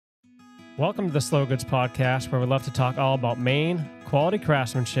Welcome to the Slow Goods Podcast, where we love to talk all about Maine, quality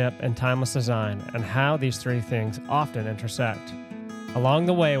craftsmanship, and timeless design, and how these three things often intersect. Along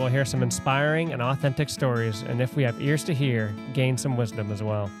the way, we'll hear some inspiring and authentic stories, and if we have ears to hear, gain some wisdom as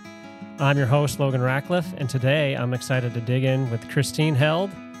well. I'm your host, Logan Ratcliffe, and today I'm excited to dig in with Christine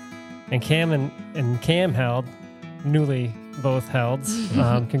Held and Cam Held, newly both Helds.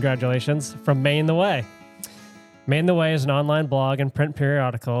 Congratulations, from Maine the Way. Maine the Way is an online blog and print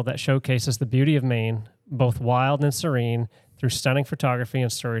periodical that showcases the beauty of Maine, both wild and serene, through stunning photography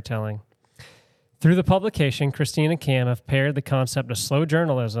and storytelling. Through the publication, Christine and Cam have paired the concept of slow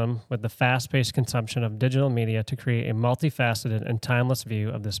journalism with the fast-paced consumption of digital media to create a multifaceted and timeless view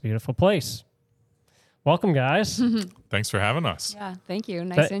of this beautiful place. Welcome, guys. Thanks for having us. Yeah, thank you.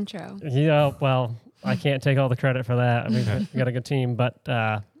 Nice intro. Yeah, well, I can't take all the credit for that. I mean, we got a good team, but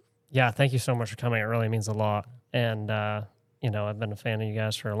yeah, thank you so much for coming. It really means a lot. And, I've been a fan of you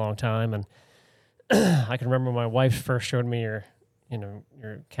guys for a long time. And I can remember when my wife first showed me your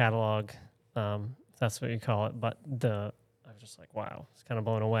catalog, if that's what you call it. But I was just like, wow, it's kind of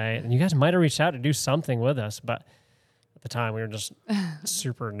blown away. And you guys might have reached out to do something with us, but at the time we were just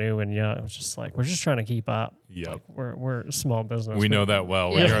super new and young. It was just like, we're just trying to keep up. Yep. Like, we're a small business. We know that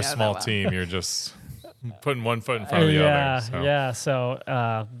well. When Yeah, you're a we know small that well. team, you're just putting one foot in front of the other. So. Yeah.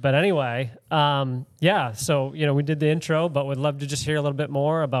 So, but anyway, so, we did the intro, but would love to just hear a little bit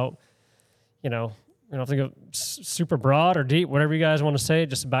more about, we don't have to go super broad or deep, whatever you guys want to say,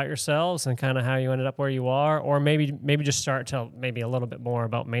 just about yourselves and kind of how you ended up where you are, or maybe just start tell maybe a little bit more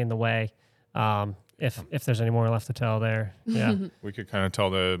about Maine the Way. If there's any more left to tell there. Yeah. We could kind of tell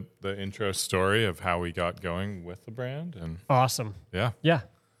the intro story of how we got going with the brand. And Awesome. yeah. Yeah.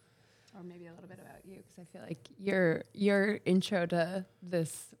 Or maybe a little bit about you, because I feel like your intro to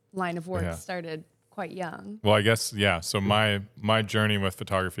this line of work started quite young. Well, I guess, yeah. So my journey with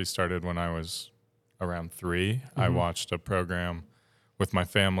photography started when I was around 3. Mm-hmm. I watched a program with my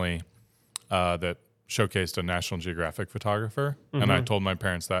family that showcased a National Geographic photographer. Mm-hmm. And I told my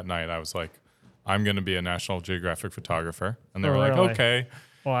parents that night, I was like, I'm going to be a National Geographic photographer. And they were like, okay.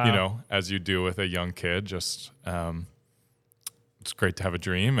 Wow. As you do with a young kid, just it's great to have a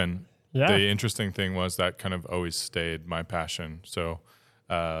dream. And the interesting thing was that kind of always stayed my passion. So,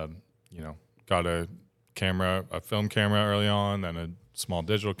 got a film camera early on, then a small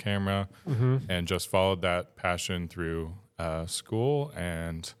digital camera, and just followed that passion through school.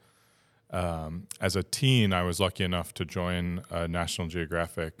 And as a teen, I was lucky enough to join a National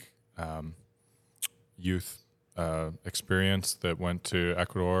Geographic youth experience that went to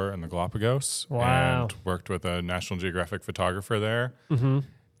Ecuador and the Galapagos. Wow. And worked with a National Geographic photographer there.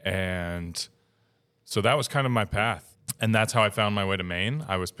 And so that was kind of my path. And that's how I found my way to Maine.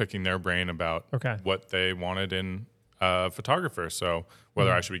 I was picking their brain about what they wanted in a photographer. So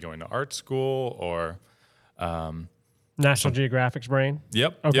whether I should be going to art school or... National Geographic's brain?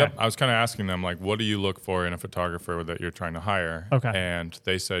 Yep. Okay. Yep. I was kind of asking them, like, what do you look for in a photographer that you're trying to hire? Okay. And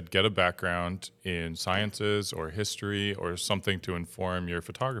they said, get a background in sciences or history or something to inform your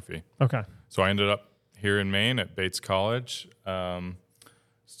photography. Okay. So I ended up here in Maine at Bates College,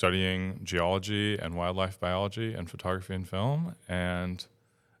 studying geology and wildlife biology and photography and film, and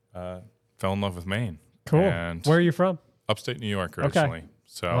fell in love with Maine. Cool. And where are you from? Upstate New York originally. Okay.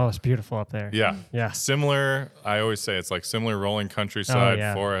 So, oh, it's beautiful up there. Yeah. Similar, I always say it's like similar rolling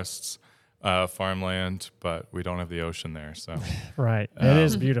countryside, forests, farmland, but we don't have the ocean there. So Right. It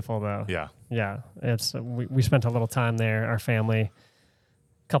is beautiful though. Yeah. Yeah. It's we spent a little time there, our family.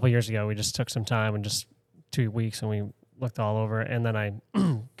 A couple years ago, we just took some time and just 2 weeks and we looked all over. And then I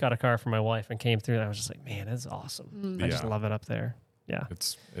got a car for my wife and came through and I was just like, man, it's awesome. I just love it up there. Yeah.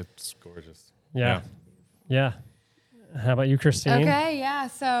 It's gorgeous. Yeah. How about you, Christine? Okay, yeah.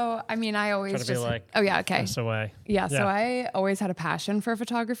 So, I mean, I always Try to be like, okay. away. Yeah, so I always had a passion for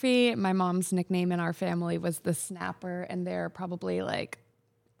photography. My mom's nickname in our family was the Snapper, and there are probably like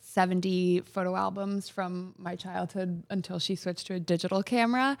 70 photo albums from my childhood until she switched to a digital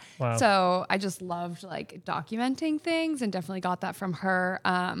camera. Wow. So I just loved like documenting things and definitely got that from her,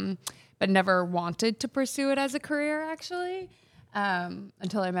 but never wanted to pursue it as a career actually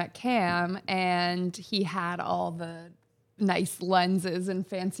until I met Cam, and he had all the nice lenses and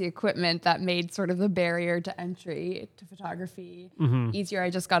fancy equipment that made sort of the barrier to entry to photography easier.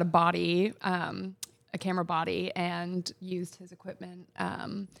 I just got a body, a camera body, and used his equipment,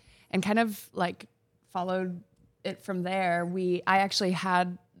 and kind of like followed it from there. I actually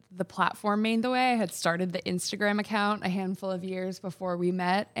had the platform Maine the Way. I had started the Instagram account a handful of years before we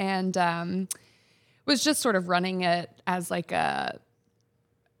met, and was just sort of running it as like a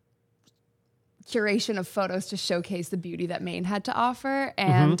curation of photos to showcase the beauty that Maine had to offer.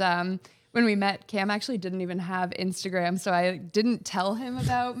 And when we met, Cam actually didn't even have Instagram, so I didn't tell him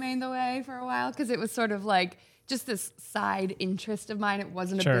about Maine the Way for a while because it was sort of like just this side interest of mine. It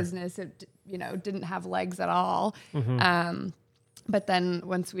wasn't a business. It, didn't have legs at all. But then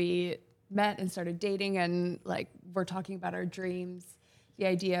once we met and started dating and like we're talking about our dreams, the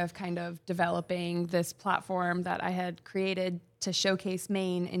idea of kind of developing this platform that I had created to showcase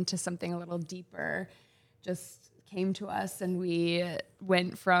Maine into something a little deeper just came to us, and we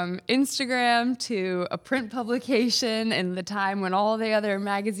went from Instagram to a print publication in the time when all the other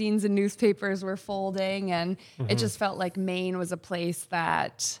magazines and newspapers were folding, and it just felt like Maine was a place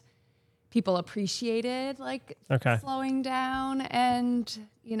that people appreciated, like slowing down and,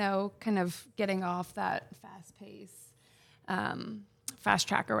 kind of getting off that fast pace, fast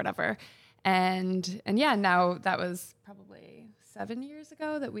track or whatever. And yeah, now that was probably 7 years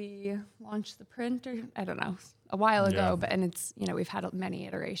ago that we launched the print, or I don't know, a while ago, and it's, we've had many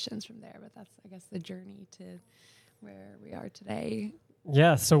iterations from there, but that's, I guess, the journey to where we are today.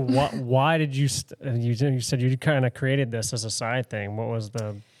 Yeah. So why did you said you kind of created this as a side thing. What was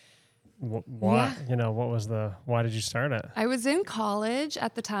the, why did you start it? I was in college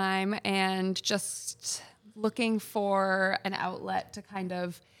at the time and just looking for an outlet to kind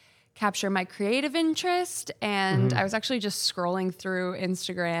of capture my creative interest. And I was actually just scrolling through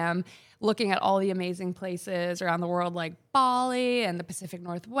Instagram, looking at all the amazing places around the world, like Bali and the Pacific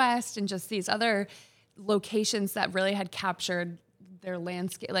Northwest, and just these other locations that really had captured their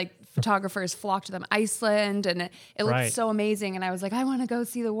landscape. Like photographers flocked to them, Iceland, and it looked so amazing. And I was like, I want to go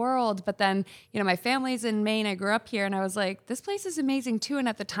see the world. But then, my family's in Maine. I grew up here, and I was like, this place is amazing too. And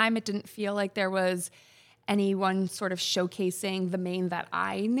at the time, it didn't feel like there was anyone sort of showcasing the Maine that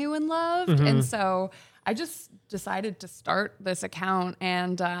I knew and loved. And so I just decided to start this account,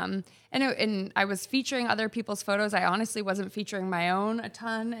 and I was featuring other people's photos. I honestly wasn't featuring my own a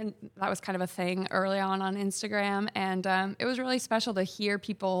ton, and that was kind of a thing early on Instagram. And it was really special to hear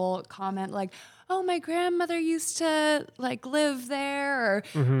people comment like, "Oh, my grandmother used to like live there," or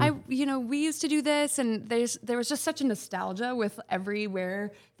we used to do this. And there was just such a nostalgia with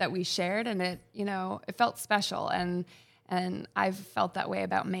everywhere that we shared, and it felt special. And I've felt that way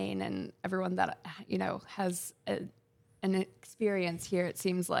about Maine, and everyone that, has an experience here, it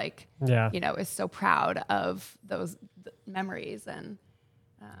seems like, is so proud of those memories. And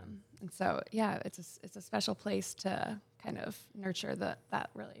so, yeah, it's a special place to kind of nurture that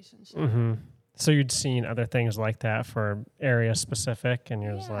relationship. So you'd seen other things like that for area specific, and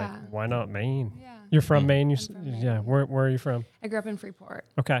you're just like, why not Maine? Yeah. You're from Maine? From Maine. Yeah. Where are you from? I grew up in Freeport.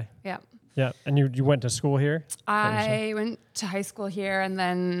 Okay. Yeah. Yeah. And you went to school here? I went to high school here and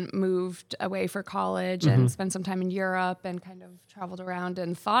then moved away for college and spent some time in Europe and kind of traveled around,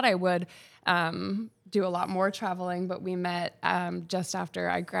 and thought I would do a lot more traveling, but we met just after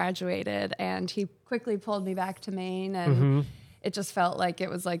I graduated, and he quickly pulled me back to Maine, and it just felt like it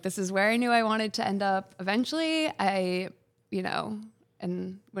was like, this is where I knew I wanted to end up eventually. And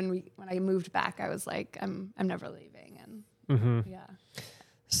when I moved back, I was like, I'm never leaving. And yeah.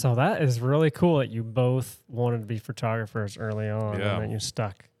 So that is really cool that you both wanted to be photographers early on, and then you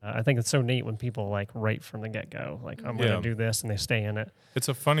stuck. I think it's so neat when people like right from the get-go, like, I'm going to do this, and they stay in it. It's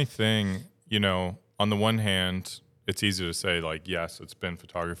a funny thing, on the one hand, it's easy to say like, yes, it's been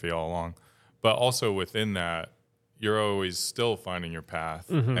photography all along, but also within that, you're always still finding your path.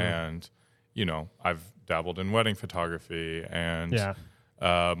 And, I've dabbled in wedding photography and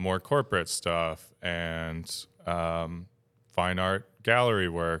more corporate stuff and fine art gallery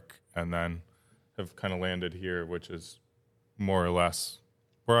work, and then have kind of landed here, which is more or less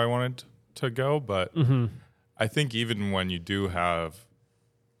where I wanted to go. But I think even when you do have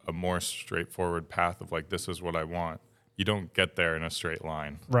a more straightforward path of like, this is what I want, you don't get there in a straight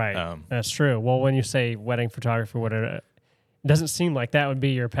line. Right. That's true. Well, when you say wedding photography, it doesn't seem like that would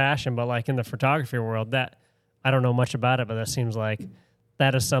be your passion, but like in the photography world, that I don't know much about it, but that seems like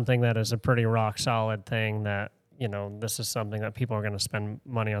that is something that is a pretty rock solid thing that, this is something that people are going to spend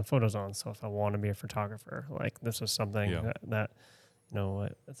money on photos on. So if I want to be a photographer, like, this is something that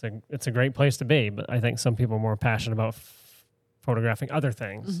it's a great place to be. But I think some people are more passionate about photographing other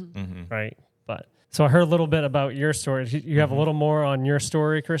things, right? But so I heard a little bit about your story. You have a little more on your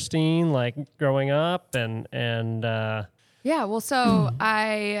story, Christine, like growing up and Yeah, well, so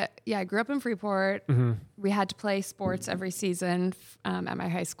I grew up in Freeport. We had to play sports every season at my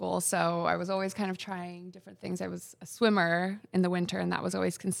high school, so I was always kind of trying different things. I was a swimmer in the winter, and that was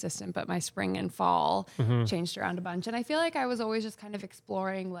always consistent, but my spring and fall changed around a bunch. And I feel like I was always just kind of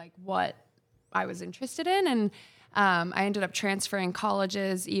exploring like what I was interested in. And I ended up transferring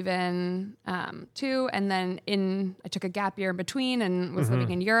colleges even too. And then I took a gap year in between and was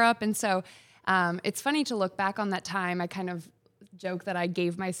living in Europe. And so it's funny to look back on that time. I kind of joke that I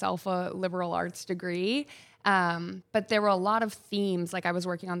gave myself a liberal arts degree. But there were a lot of themes. Like I was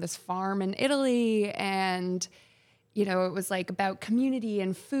working on this farm in Italy, and it was like about community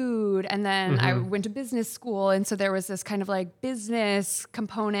and food. And then I went to business school. And so there was this kind of like business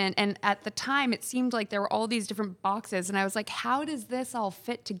component. And at the time it seemed like there were all these different boxes. And I was like, how does this all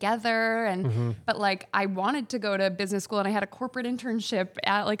fit together? And, but like, I wanted to go to business school, and I had a corporate internship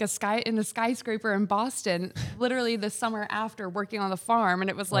at like in a skyscraper in Boston, literally the summer after working on the farm. And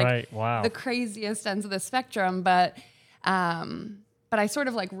it was like the craziest ends of the spectrum. But I sort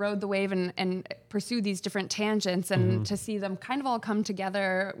of like rode the wave and pursued these different tangents, and to see them kind of all come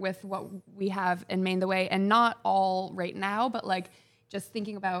together with what we have in Maine the Way, and not all right now, but like just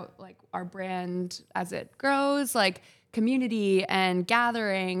thinking about like our brand as it grows, like community and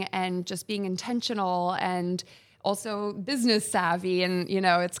gathering and just being intentional and also business savvy. And,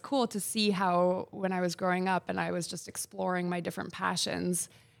 it's cool to see how when I was growing up and I was just exploring my different passions,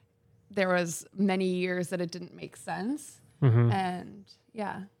 there was many years that it didn't make sense. And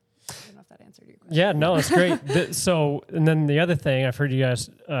yeah, I don't know if that answered your question. Yeah, no, it's great. And then the other thing I've heard you guys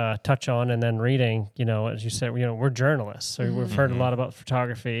touch on, and then reading, as you said, we're journalists. So we've heard a lot about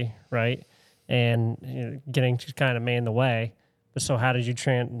photography, right? And getting to kind of Maine the Way. But so how did you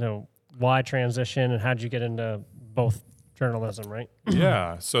why transition, and how did you get into both journalism, right?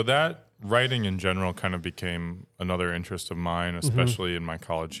 Yeah, so that writing in general kind of became another interest of mine, especially in my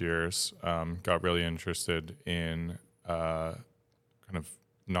college years. Got really interested in kind of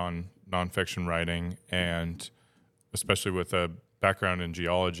nonfiction writing, and especially with a background in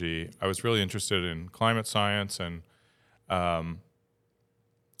geology, I was really interested in climate science and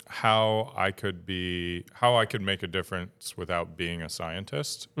how I could make a difference without being a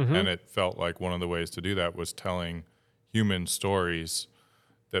scientist. And it felt like one of the ways to do that was telling human stories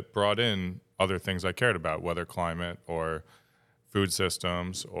that brought in other things I cared about, whether climate or food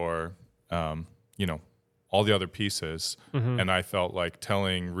systems or all the other pieces. And I felt like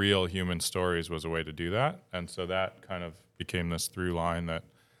telling real human stories was a way to do that. And so that kind of became this through line that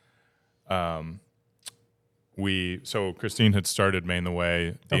so Christine had started Maine the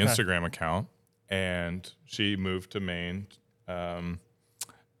Way, the Instagram account, and she moved to Maine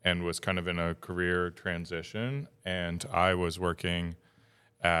and was kind of in a career transition. And I was working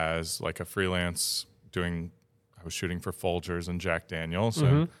as like a freelance I was shooting for Folgers and Jack Daniels.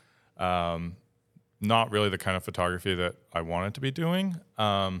 And not really the kind of photography that I wanted to be doing.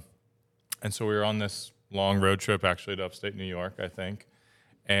 And so we were on this long road trip, actually to upstate New York, I think.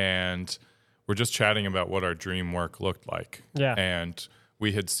 And we're just chatting about what our dream work looked like. Yeah. And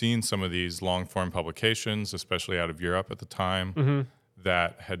we had seen some of these long form publications, especially out of Europe at the time,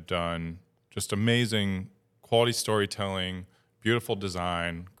 that had done just amazing quality storytelling, beautiful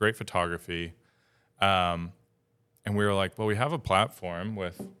design, great photography. And we were like, well, we have a platform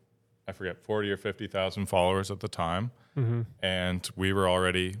with, I forget, 40 or 50,000 followers at the time. And we were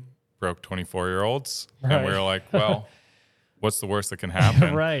already broke 24-year-olds. Right. And we were like, well, what's the worst that can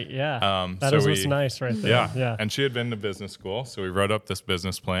happen? Right, yeah. That so is what's nice right there. Yeah. And she had been to business school. So we wrote up this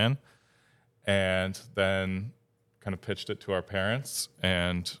business plan and then kind of pitched it to our parents,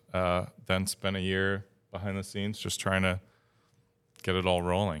 and then spent a year behind the scenes just trying to get it all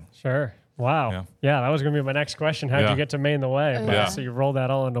rolling. Sure. Wow. Yeah, that was going to be my next question. How did you get to Maine the Way? But, so you rolled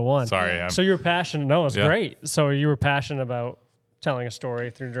that all into one. Sorry. So you were passionate. No, it's great. So you were passionate about telling a story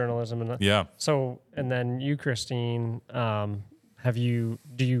through journalism. And So, and then you, Christine, do you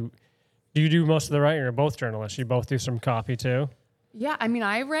do most of the writing, or both journalists? You both do some copy too? Yeah. I mean,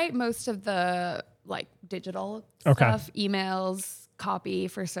 I write most of the like digital stuff, emails, copy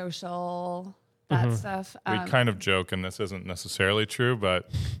for social, that stuff. We kind of joke, and this isn't necessarily true,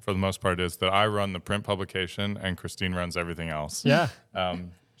 but for the most part is that I run the print publication and Christine runs everything else. Yeah.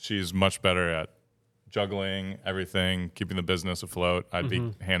 She's much better at juggling everything, keeping the business afloat. I'd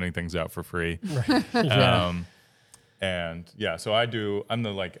be handing things out for free. Right. So I'm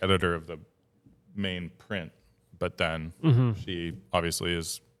the like editor of the main print, but then she obviously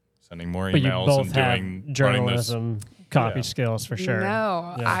is sending more emails and doing journalism copy skills for sure.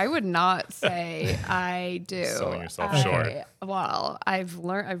 No, I would not say I do. Selling yourself short. Well, I've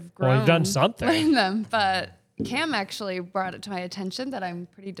grown. Well, you've done something. Learned them, but Cam actually brought it to my attention that I'm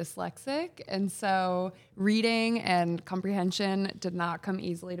pretty dyslexic, and so reading and comprehension did not come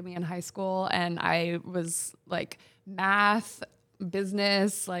easily to me in high school, and I was like math,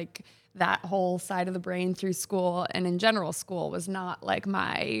 business, like that whole side of the brain through school, and in general, school was not like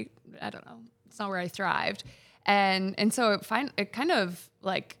it's not where I thrived. And so it kind of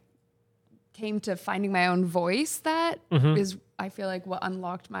like came to finding my own voice. That is, I feel like, what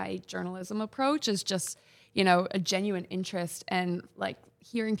unlocked my journalism approach is just, you know, a genuine interest and like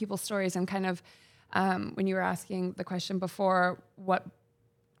hearing people's stories. And kind of when you were asking the question before, what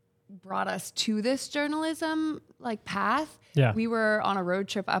brought us to this journalism like path, we were on a road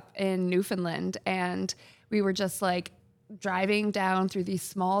trip up in Newfoundland, and we were just like driving down through these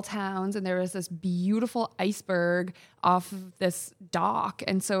small towns, and there was this beautiful iceberg off of this dock.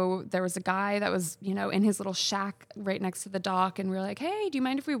 And so there was a guy that was, you know, in his little shack right next to the dock, and we were like, hey, do you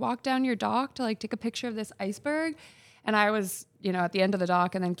mind if we walk down your dock to like take a picture of this iceberg? And I was, you know, at the end of the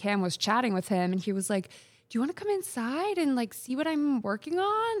dock, and then Cam was chatting with him, and he was like, do you want to come inside and like see what I'm working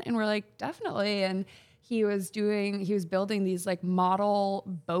on? And we're like, definitely. And he was building these like model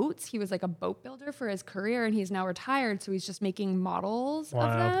boats. He was like a boat builder for his career, and he's now retired. So he's just making models of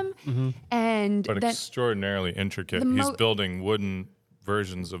them. And but extraordinarily intricate. He's building wooden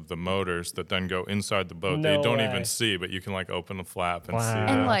versions of the motors that then go inside the boat. They don't even see, but you can like open the flap and see.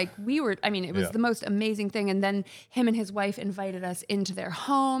 And like it was the most amazing thing. And then him and his wife invited us into their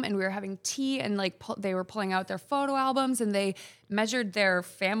home, and we were having tea, and like they were pulling out their photo albums, and they measured their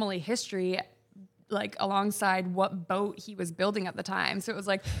family history like alongside what boat he was building at the time. So it was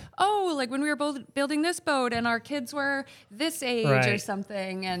like, oh, like when we were both building this boat and our kids were this age or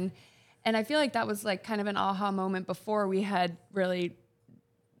something. And I feel like that was like kind of an aha moment before we had really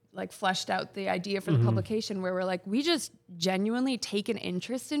like fleshed out the idea for the publication, where we're like, we just genuinely take an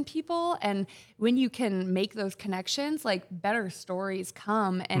interest in people. And when you can make those connections, like better stories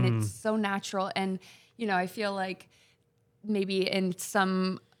come, and it's so natural. And, you know, I feel like maybe in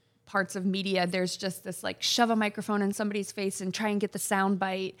some parts of media, there's just this like shove a microphone in somebody's face and try and get the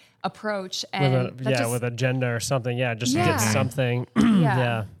soundbite approach. And with agenda or something. Just to get something.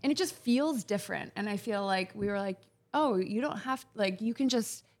 And it just feels different. And I feel like we were like, oh, you don't have, like, you can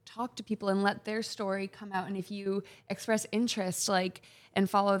just talk to people and let their story come out. And if you express interest, like, and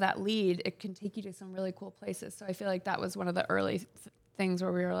follow that lead, it can take you to some really cool places. So I feel like that was one of the early things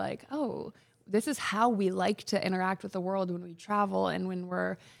where we were like, oh, this is how we like to interact with the world when we travel and when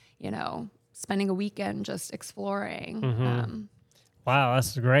we're, you know, spending a weekend just exploring. Wow,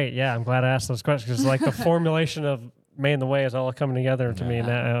 that's great. Yeah, I'm glad I asked those questions, because like the formulation of Maine the Way is all coming together to me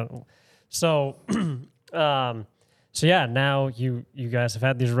now. So now you guys have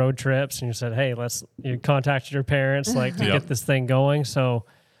had these road trips, and you said, hey, you contacted your parents like to get this thing going. So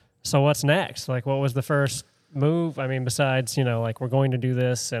what's next? Like, what was the first move? I mean, besides, you know, like we're going to do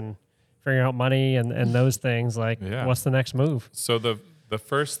this and figuring out money and those things, like what's the next move? So the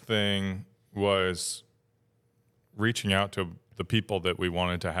first thing was reaching out to the people that we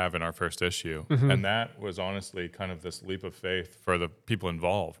wanted to have in our first issue. And that was honestly kind of this leap of faith for the people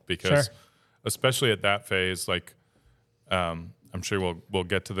involved, because especially at that phase, like, I'm sure we'll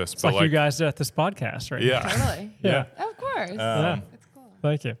get to this. It's but like you guys do at this podcast, right? Yeah. Totally. Yeah. Of course. It's cool.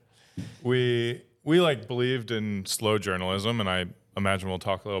 Thank you. We like believed in slow journalism, and I imagine we'll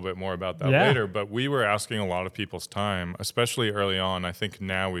talk a little bit more about that later, but we were asking a lot of people's time, especially early on. I think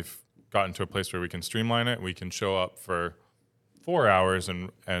now we've gotten to a place where we can streamline it. We can show up for 4 hours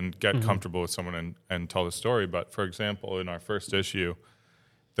and get comfortable with someone and tell the story. But for example, in our first issue,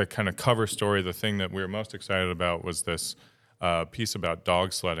 the kind of cover story, the thing that we were most excited about was this piece about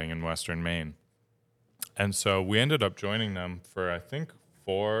dog sledding in Western Maine. And so we ended up joining them for, I think,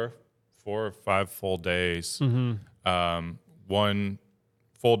 four or 5 full days. One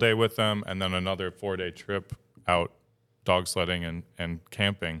full day with them, and then another 4-day trip out dog sledding and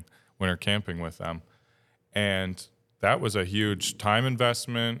camping, winter camping with them. And that was a huge time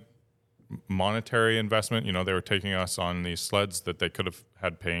investment, monetary investment. You know, they were taking us on these sleds that they could have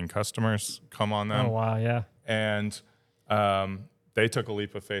had paying customers come on them. Oh, wow, yeah. And they took a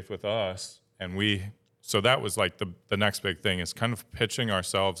leap of faith with us, and so that was like the next big thing, is kind of pitching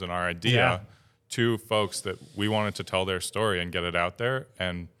ourselves and our idea to folks that we wanted to tell their story and get it out there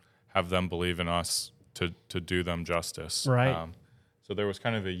and have them believe in us to do them justice. Right. So there was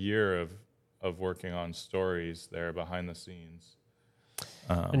kind of a year of working on stories there behind the scenes.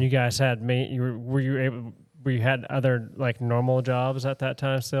 And you guys had you had other like normal jobs at that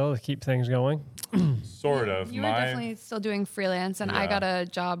time still to keep things going? Sort of. You were definitely still doing freelance, and I got a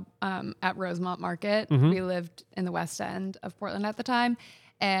job at Rosemont Market. We lived in the West End of Portland at the time.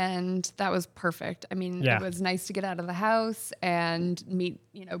 And that was perfect. I mean, it was nice to get out of the house and meet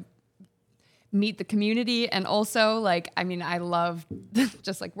the community. And also, like, I mean, I love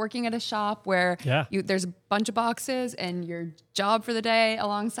just like working at a shop where there's a bunch of boxes, and your job for the day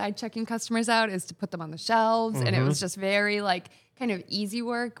alongside checking customers out is to put them on the shelves. And it was just very like kind of easy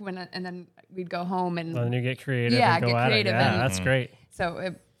work and then we'd go home and then you get creative Yeah, and go get at creative it. Yeah, and- that's great. so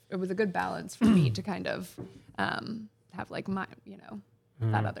it was a good balance for me to kind of have like my,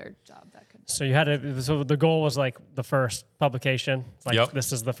 that other job that could. So you had to, so the goal was like the first publication. Like Yep.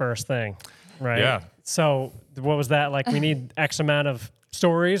 this is the first thing, right? Yeah. So what was that like? We need X amount of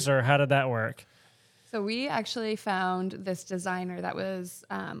stories, or how did that work? So we actually found this designer that was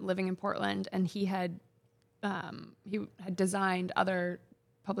living in Portland, and he had designed other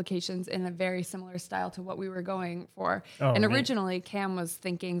publications in a very similar style to what we were going for. Oh, and neat. originally, Cam was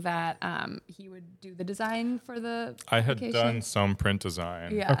thinking that he would do the design for the I had publication. done some print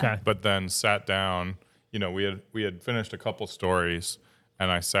design. Yeah. Okay. But then sat down, we had finished a couple stories,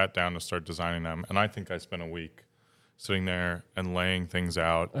 and I sat down to start designing them. And I think I spent a week sitting there and laying things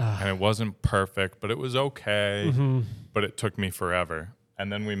out. And it wasn't perfect, but it was okay. But it took me forever.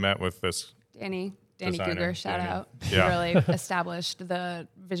 And then we met with this. Danny Designer, Cougar, shout Danny. out. Yeah. He really established the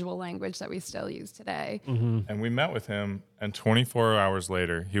visual language that we still use today. And we met with him, and 24 hours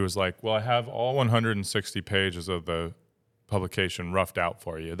later, he was like, well, I have all 160 pages of the publication roughed out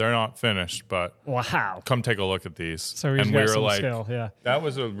for you. They're not finished, but Wow. come take a look at these. So he's and got we were some like, skill. Yeah. that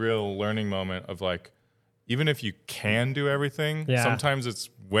was a real learning moment of like, even if you can do everything, Yeah. sometimes it's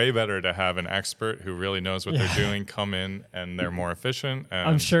way better to have an expert who really knows what they're doing come in, and they're more efficient. And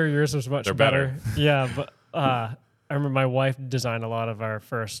I'm sure yours was much they're better. better. Yeah, but I remember my wife designed a lot of our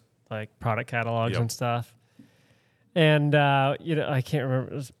first like product catalogs Yep. and stuff. And I can't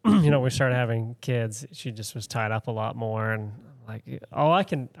remember. It was, we started having kids. She just was tied up a lot more, and I'm like, oh, I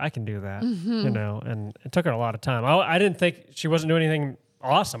can do that. And it took her a lot of time. I didn't think she wasn't doing anything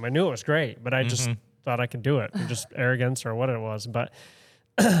awesome. I knew it was great, but I just thought I could do it. Just arrogance or what it was, but.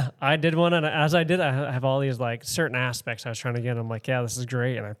 I did one, and as I did, I have all these like certain aspects I was trying to get. I'm like, yeah, this is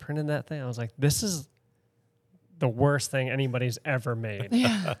great, and I printed that thing. I was like, this is the worst thing anybody's ever made.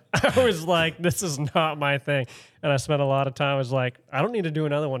 I was like, this is not my thing, and I spent a lot of time. I was like, I don't need to do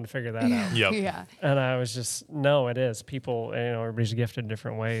another one to figure that out. Yep. Yeah. And I was just, no, it is. People, everybody's gifted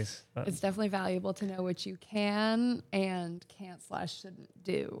different ways. But It's definitely valuable to know what you can and can't/shouldn't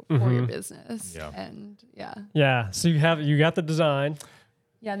do for your business. Yeah. And yeah, so you got the design,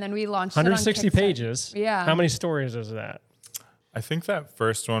 and then we launched it on 160 Kickstarter. pages. Yeah. How many stories is that? I think that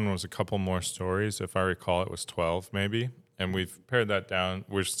first one was a couple more stories. If I recall, it was 12 maybe. And we've pared that down.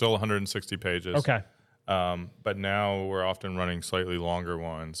 We're still 160 pages. Okay. But now we're often running slightly longer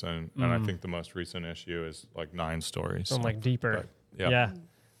ones. And I think the most recent issue is like 9 stories. So like deeper. But, Yeah.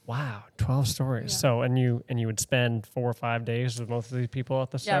 Wow, 12 stories. Yeah. So and you would spend 4 or 5 days with most of these people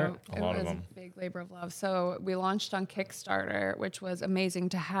at the start. Yeah, A lot it of was them. a big labor of love. So we launched on Kickstarter, which was amazing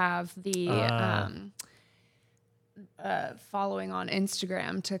to have the following on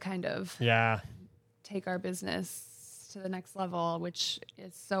Instagram to kind of Yeah. take our business to the next level, which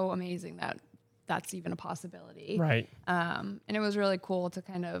is so amazing that that's even a possibility. Right. And it was really cool to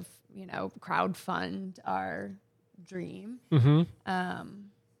kind of, crowdfund our dream. Mm-hmm.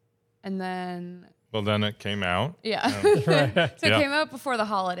 And then, Well, then it came out. yeah. Right. So it Yeah. came out before the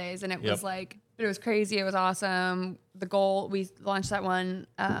holidays, and it was Yep. like, it was crazy. It was awesome. The goal, we launched that one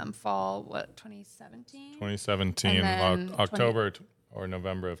fall, 2017? 2017, And then October or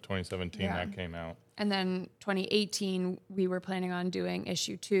November of 2017, Yeah. that came out. And then 2018, we were planning on doing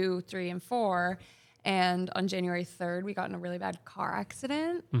issue 2, 3, and 4. And on January 3rd, we got in a really bad car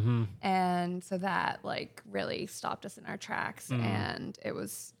accident. Mm-hmm. And so that really stopped us in our tracks. And it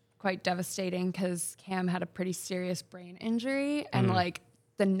was quite devastating because Cam had a pretty serious brain injury. And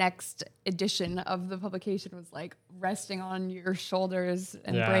the next edition of the publication was resting on your shoulders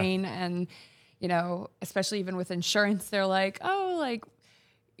and Yeah. brain. And, especially even with insurance, they're like, oh,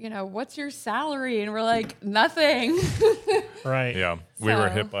 what's your salary? And we're like, nothing. Right. Yeah, we were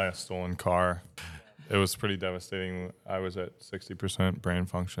So- hit by a stolen car. It was pretty devastating. I was at 60% brain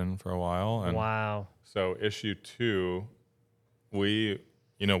function for a while. And Wow. so issue 2, we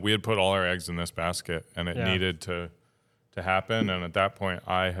had put all our eggs in this basket, and it Yeah. needed to happen. And at that point,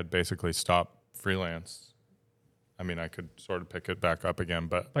 I had basically stopped freelance. I mean, I could sort of pick it back up again,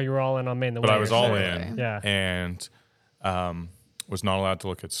 but But you were all in on Maine the I Way, was or all something. in. Yeah. And was not allowed to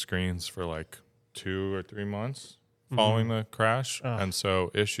look at screens for 2 or 3 months following the crash. And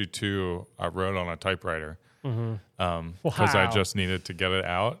so issue 2, I wrote on a typewriter because I Wow. just needed to get it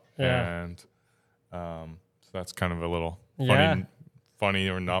out. Yeah. And so that's kind of a little Yeah. funny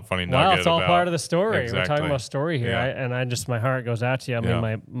or not funny Wow, nugget it's all about- part of the story. We're Exactly. talking about story here, Yeah. my heart goes out to you. I mean,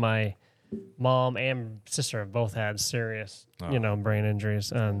 Yeah. my mom and sister have both had serious, brain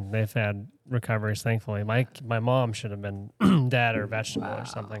injuries, and they've had recoveries. Thankfully, my mom should have been dead or vegetable or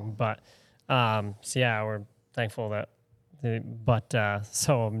something. But so yeah, we're thankful that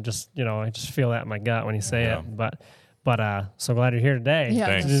So I'm just, I just feel that in my gut when you say Yeah. it. But so glad you're here today.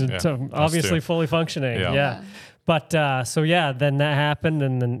 Yeah. Thanks. So Yeah. obviously Us too. fully functioning. Yeah. Yeah. But then that happened,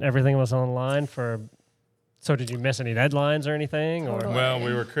 and then everything was online for. So did you miss any deadlines or anything? Or Totally. Well,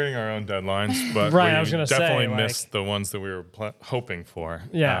 we were creating our own deadlines, but Right, we I was gonna say, definitely like- missed the ones that we were hoping for.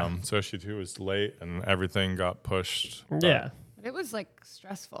 Yeah. So issue 2 was late, and everything got pushed. But yeah, But it was like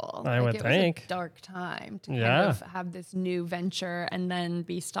stressful. I like, would it think. was a dark time to Yeah. kind of have this new venture and then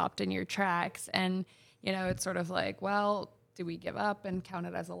be stopped in your tracks. And, it's sort of like, well, do we give up and count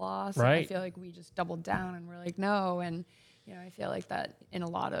it as a loss? And I Right. feel like we just doubled down and we're like, no. And, I feel like that in a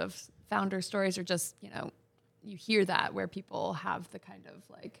lot of founder stories or just, you hear that where people have the kind of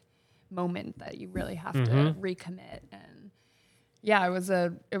like moment that you really have to recommit. And yeah, it was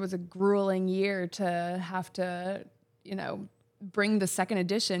a grueling year to have to, bring the second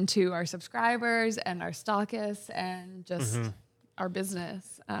edition to our subscribers and our stockists and just our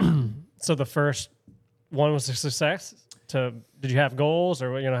business. So the first one was a success. Did you have goals,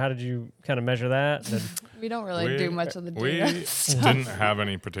 or how did you kind of measure that? We don't really do much of the We data stuff. didn't have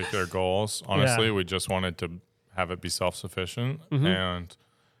any particular goals. Honestly, Yeah. we just wanted to have it be self-sufficient, Mm-hmm. and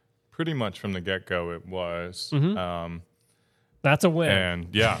pretty much from the get-go, it was. Mm-hmm. That's a win. And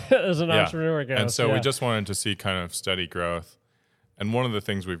yeah, As an yeah. entrepreneur goes. And so yeah. we just wanted to see kind of steady growth. And one of the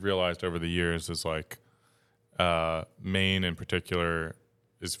things we've realized over the years is like Maine in particular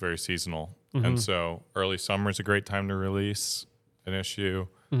is very seasonal. Mm-hmm. And so early summer is a great time to release an issue.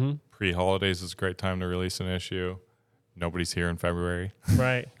 Mm-hmm. Pre-holidays is a great time to release an issue. Nobody's here in February.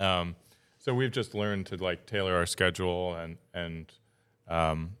 Right. So we've just learned to like tailor our schedule and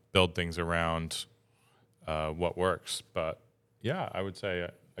build things around what works. But yeah, I would say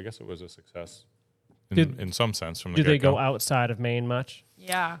I guess it was a success in some sense from the Did they get-go. go outside of Maine much?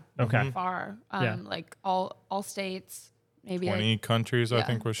 Yeah. Okay. Far. Yeah. Like all states, maybe 20 countries, I Yeah.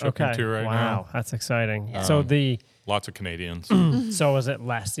 think we're shipping Okay. to right wow, now. that's exciting. Yeah. So Lots of Canadians. so is it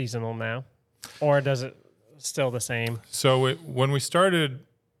less seasonal now, or does it still the same? So when we started,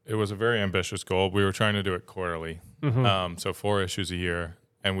 it was a very ambitious goal. We were trying to do it quarterly, so 4 issues a year,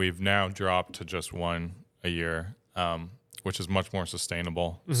 and we've now dropped to just 1 a year, which is much more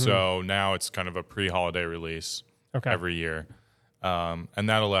sustainable. So now it's kind of a pre-holiday release Okay. every year, and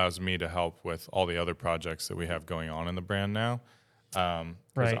that allows me to help with all the other projects that we have going on in the brand now. Because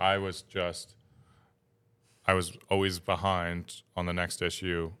Right. I was always behind on the next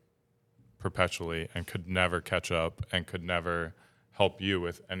issue perpetually and could never catch up and could never help you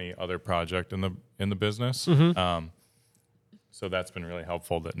with any other project in the business. So that's been really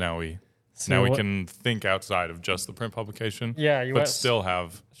helpful that now we what- can think outside of just the print publication. Yeah, you but went- still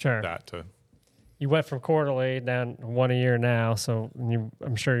have Sure. that to. You went from quarterly down 1 a year now, so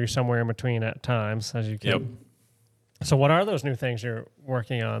I'm sure you're somewhere in between at times as you can. Yep. So what are those new things you're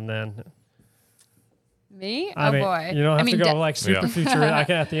working on then? Me? I mean, boy. you don't have to go de- like super Yeah. future. Like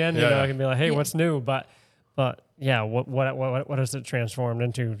at the end, Yeah. I can be like, hey, Yeah. what's new? But yeah, what has it transformed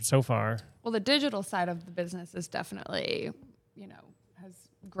into so far? Well, the digital side of the business is definitely, has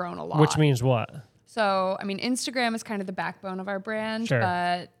grown a lot. Which means what? So, I mean, Instagram is kind of the backbone of our brand, Sure.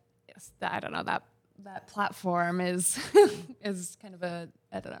 but I don't know, that platform is is kind of a,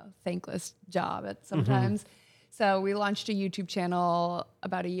 thankless job at sometimes. So we launched a YouTube channel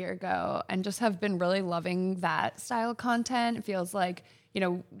about a year ago and just have been really loving that style of content. It feels like,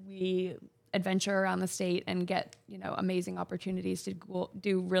 we adventure around the state and get, amazing opportunities to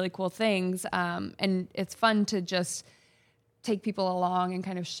do really cool things. And it's fun to just take people along and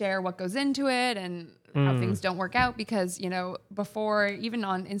kind of share what goes into it and how things don't work out because, before even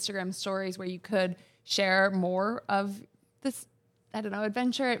on Instagram stories where you could share more of this,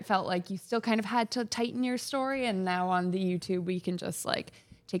 adventure, it felt like you still kind of had to tighten your story. And now on the YouTube, we can just like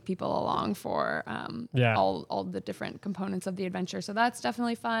take people along for all the different components of the adventure. So that's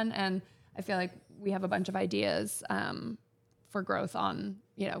definitely fun. And I feel like we have a bunch of ideas for growth on,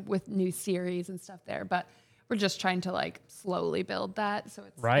 with new series and stuff there. But we're just trying to like slowly build that. So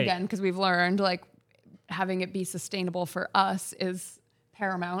it's Right. again, because we've learned like having it be sustainable for us is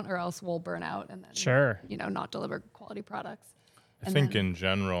paramount or else we'll burn out and then, Sure. not deliver quality products. I And think then- in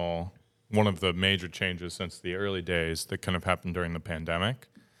general, one of the major changes since the early days that kind of happened during the pandemic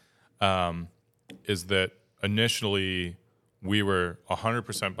is that initially we were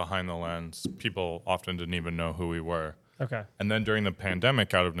 100% behind the lens. People often didn't even know who we were. Okay. And then during the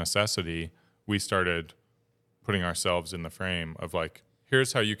pandemic, out of necessity, we started putting ourselves in the frame of like,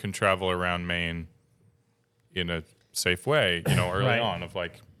 here's how you can travel around Maine in a safe way, early Right. on of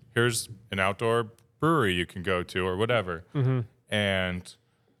like, here's an outdoor brewery you can go to or whatever. And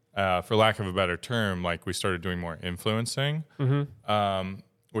for lack of a better term, like we started doing more influencing,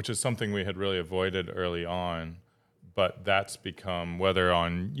 which is something we had really avoided early on. But that's become, whether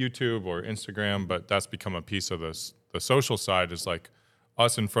on YouTube or Instagram, but that's become a piece of this. The social side is like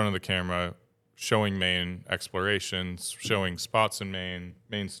us in front of the camera, showing Maine explorations, showing spots in Maine,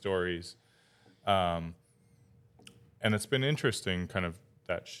 Maine stories. And it's been interesting, kind of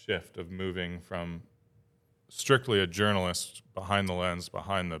that shift of moving from strictly a journalist behind the lens,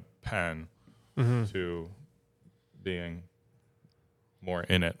 behind the pen, to being more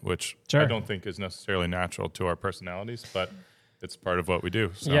in it, which I don't think is necessarily natural to our personalities, but it's part of what we do.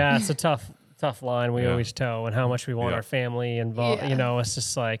 So. Yeah, it's a tough line we always toe, and how much we want our family involved. Yeah. You know, it's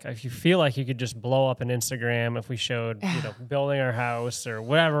just like, if you feel like you could just blow up an Instagram if we showed, you know, building our house or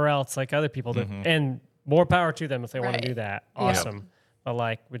whatever else like other people do, and more power to them if they want to do that. Awesome. But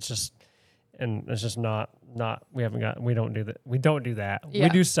like, it's just not, we don't do that. We don't do that. Yeah. We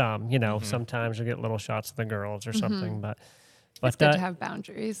do some, you know, sometimes you get little shots of the girls or something, but It's good to have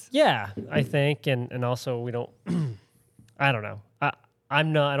boundaries. yeah, I think, and also we don't. I don't know. I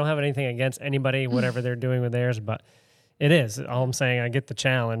don't have anything against anybody, whatever they're doing with theirs, but it is. All I'm saying, I get the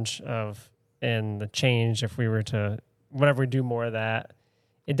challenge and the change if we were to, whatever we do more of that.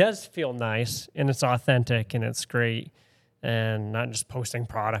 It does feel nice, and it's authentic, and it's great, and not just posting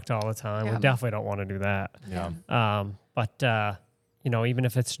product all the time. Yeah. We definitely don't want to do that. Yeah. But you know, even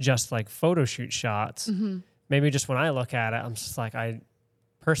if it's just like photo shoot shots, maybe just when I look at it, I'm just like, I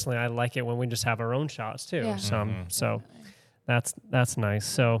like it when we just have our own shots too. Yeah. So that's nice.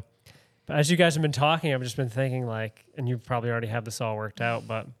 So but as you guys have been talking, I've just been thinking like, and you probably already have this all worked out,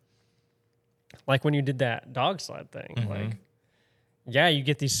 but like when you did that dog sled thing, like, yeah, you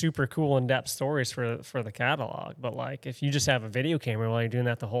get these super cool in-depth stories for the catalog, but like if you just have a video camera while you're doing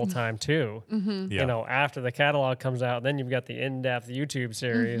that the whole time too, you know, after the catalog comes out, then you've got the in-depth YouTube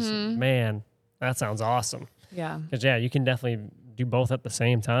series. Man, that sounds awesome. Yeah. Because you can definitely do both at the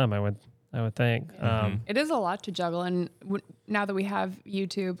same time. I would think. It is a lot to juggle, and now that we have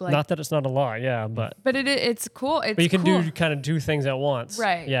YouTube, like, Not that it's not a lot, but it's cool. It's you can cool. do kind of do things at once,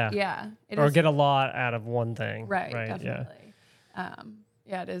 Right. Yeah, Yeah. It or is- get a lot out of one thing, Right. Yeah, Definitely.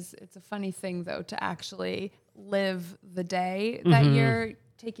 Yeah. It is. It's a funny thing though to actually live the day that you're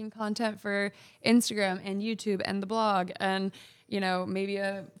taking content for Instagram and YouTube and the blog, and you know, maybe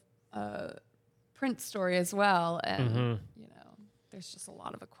a print story as well, and you know, there's just a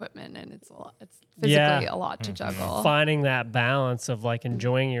lot of equipment, and it's physically a lot to juggle. Finding that balance of like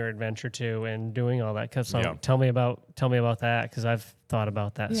enjoying your adventure too and doing all that. Cause tell me about that, because I've thought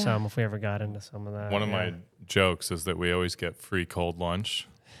about that some. If we ever got into some of that, One of my jokes is that we always get free cold lunch,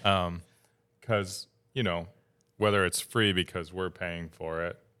 because you know, whether it's free because we're paying for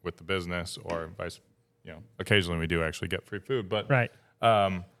it with the business, or vice, you know, occasionally we do actually get free food, but right.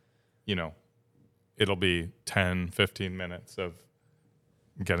 You know, it'll be 10, 15 minutes of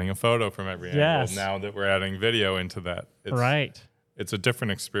getting a photo from every angle. Now that we're adding video into that, it's a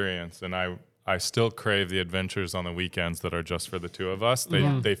different experience, and I still crave the adventures on the weekends that are just for the two of us.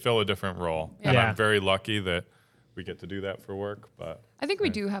 They fill a different role, and I'm very lucky that we get to do that for work. But I think we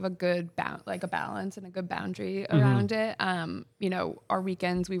do have a good a balance and a good boundary around it. You know, our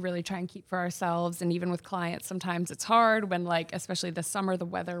weekends we really try and keep for ourselves, and even with clients, sometimes it's hard when, like, especially this summer, the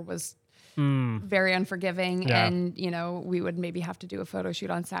weather was very unforgiving, and you know, we would maybe have to do a photo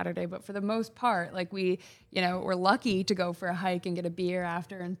shoot on Saturday, but for the most part, like, we're lucky to go for a hike and get a beer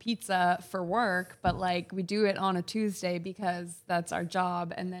after and pizza for work, but like we do it on a Tuesday because that's our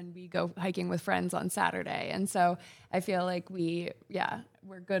job, and then we go hiking with friends on Saturday. And so I feel like we're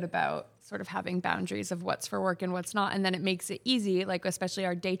good about sort of having boundaries of what's for work and what's not, and then it makes it easy, like especially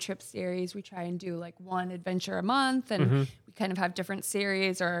our day trip series, we try and do like one adventure a month, and we kind of have different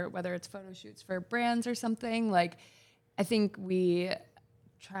series, or whether it's photo shoots for brands or something. Like, I think we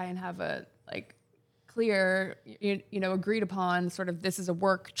try and have a like clear, you know, agreed upon sort of, this is a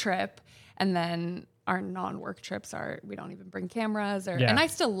work trip, and then our non-work trips we don't even bring cameras, and I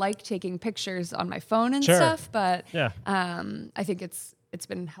still like taking pictures on my phone and stuff, but I think it's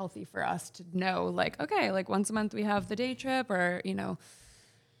been healthy for us to know, like, okay, like once a month we have the day trip, or, you know,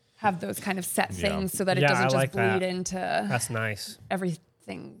 have those kind of set things so that it doesn't just bleed into That's nice.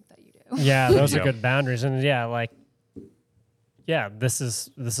 everything that you do. Yeah, those are good boundaries. And this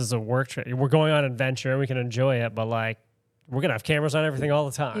is a work trip. We're going on adventure, we can enjoy it, but like, we're gonna have cameras on everything all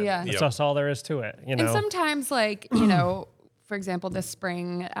the time. Yeah. That's all there is to it. You know. And sometimes, like, you know, for example, this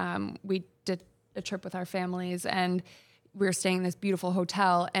spring, we did a trip with our families, and we were staying in this beautiful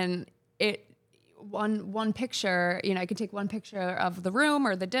hotel, and one picture, I could take one picture of the room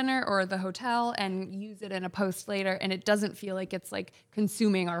or the dinner or the hotel and use it in a post later, and it doesn't feel like it's like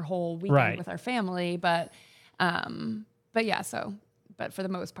consuming our whole weekend with our family. But yeah, but for the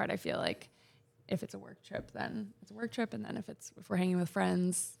most part, I feel like if it's a work trip, then it's a work trip, and then if we're hanging with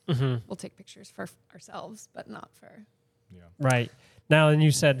friends, we'll take pictures for ourselves, but not for. Yeah. Right. Now, and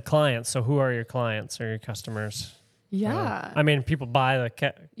you said clients. So who are your clients or your customers? Yeah. I mean, people buy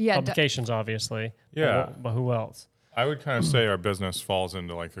the publications, obviously. Yeah. But who else? I would kind of say our business falls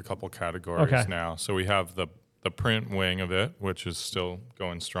into like a couple categories now. So we have the print wing of it, which is still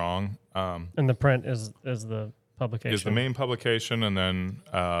going strong. And the print is the publication. Is the main publication, and then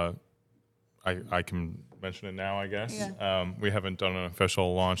I can mention it now, I guess. Yeah. We haven't done an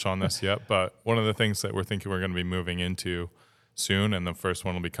official launch on this yet, but one of the things that we're thinking we're going to be moving into soon, and the first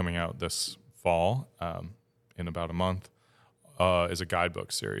one will be coming out this fall, in about a month, is a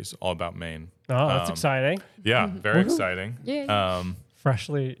guidebook series all about Maine. Oh, that's exciting. Yeah, very exciting. Yeah.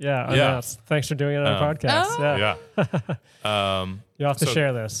 Freshly, announced. Thanks for doing it on our podcast. Oh. Yeah. You'll have to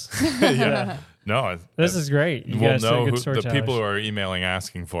share this. Yeah. No, this is great. You we'll guys know are good the storytellers. people who are emailing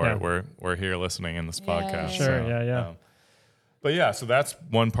asking for Yeah. it. We're here listening in this podcast. Sure, so, yeah. But yeah, so that's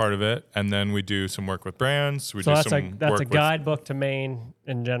one part of it, and then we do some work with brands. So do that's some a work guidebook to Maine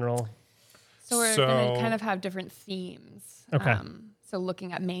in general. So we're going to kind of have different themes. Okay. So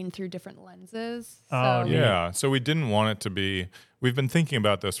looking at Maine through different lenses. Oh, So Yeah, so we didn't want it to be. We've been thinking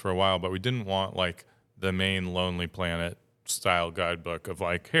about this for a while, but we didn't want like the Maine Lonely Planet style guidebook of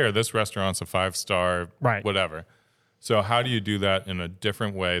like, here, this restaurant's a 5-star, Right. whatever. So how do you do that in a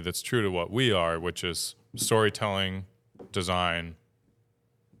different way that's true to what we are, which is storytelling, design,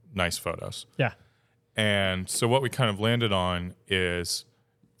 nice photos. Yeah. And so what we kind of landed on is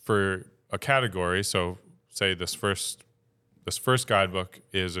for a category. So say this first guidebook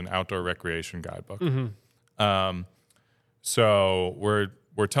is an outdoor recreation guidebook. So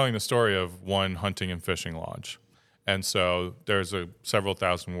we're telling the story of one hunting and fishing lodge. And so there's a several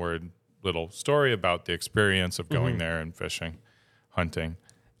thousand word little story about the experience of going there and fishing, hunting.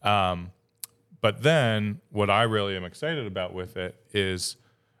 But then what I really am excited about with it is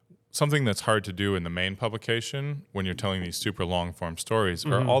something that's hard to do in the main publication when you're telling these super long form stories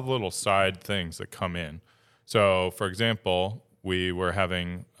are all the little side things that come in. So for example, we were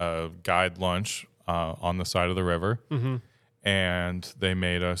having a guide lunch on the side of the river. And they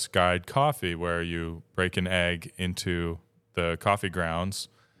made us guide coffee where you break an egg into the coffee grounds.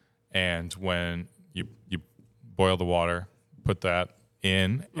 And when you boil the water, put that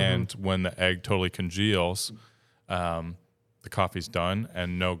in. And when the egg totally congeals, the coffee's done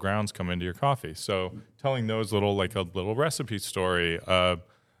and no grounds come into your coffee. So telling those like a little recipe story, a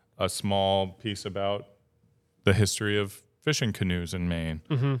small piece about the history of fishing canoes in Maine,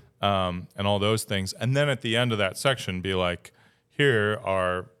 and all those things. And then at the end of that section, be like, here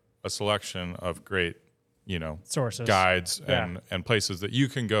are a selection of great, Sources. guides and places that you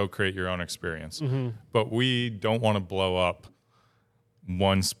can go create your own experience. But we don't want to blow up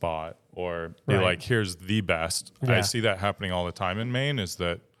one spot or be like, here's the best. Yeah. I see that happening all the time in Maine is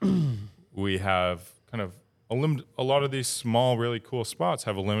that we have kind of a lot of these small, really cool spots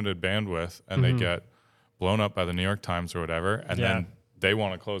have a limited bandwidth and they get blown up by the New York Times or whatever. And then they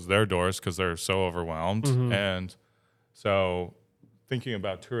want to close their doors because they're so overwhelmed. And so thinking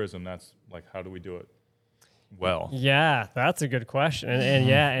about tourism, that's like, how do we do it well? Yeah, that's a good question.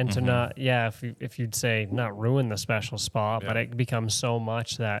 And to not, if you'd say not ruin the special spot, but it becomes so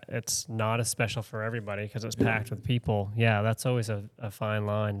much that it's not as special for everybody because it's packed with people. Yeah, that's always a fine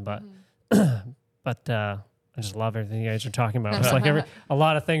line. But I just love everything you guys are talking about. It's like a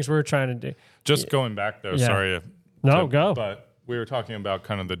lot of things we're trying to do. Just going back though, sorry. Go. But we were talking about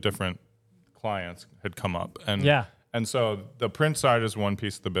kind of the different clients had come up. And and so the print side is one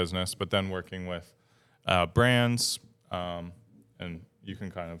piece of the business, but then working with brands, and you can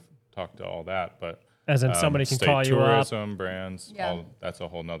kind of talk to all that. But as in somebody can state call you up. tourism, brands, that's a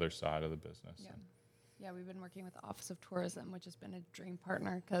whole nother side of the business. Yeah, we've been working with the Office of Tourism, which has been a dream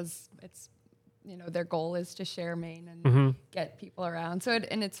partner because it's, their goal is to share Maine and get people around. So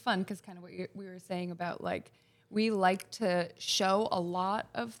it's fun because kind of what we were saying about like, we like to show a lot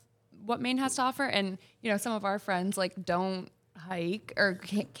of what Maine has to offer. And, some of our friends like don't hike or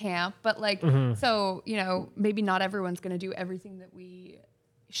camp, but like, so, maybe not everyone's going to do everything that we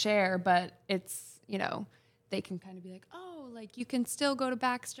share, but it's, they can kind of be like, oh, like you can still go to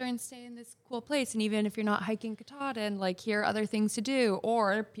Baxter and stay in this cool place. And even if you're not hiking Katahdin, like here are other things to do.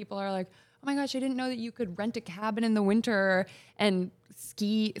 Or people are like, oh my gosh, I didn't know that you could rent a cabin in the winter and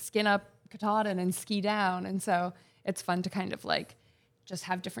skin up Katahdin and ski down. And so it's fun to kind of like just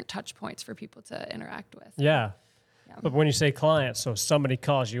have different touch points for people to interact with. Yeah. But when you say clients, so somebody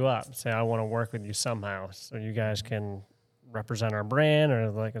calls you up, say, I want to work with you somehow, so you guys can represent our brand,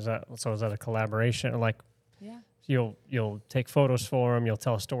 or like, is that a collaboration? Like, Yeah. you'll take photos for them, you'll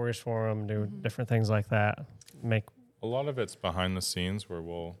tell stories for them, do different things like that. A lot of it's behind the scenes where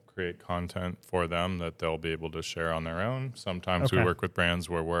we'll create content for them that they'll be able to share on their own. Sometimes we work with brands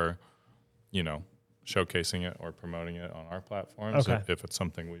where we're, showcasing it or promoting it on our platforms if it's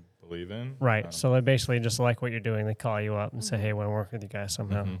something we believe in. Right. So they basically just like what you're doing. They call you up and say, hey, I want to work with you guys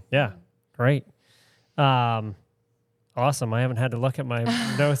somehow. Yeah. Great. Awesome. I haven't had to look at my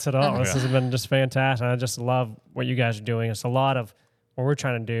notes at all. This has been just fantastic. I just love what you guys are doing. It's a lot of what we're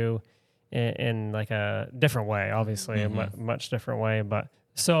trying to do in like a different way, obviously, a much different way. But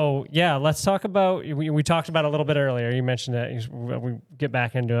so, yeah, let's talk about, we talked about it a little bit earlier. You mentioned it. We get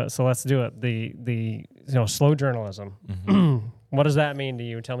back into it. So let's do it. The slow journalism. What does that mean to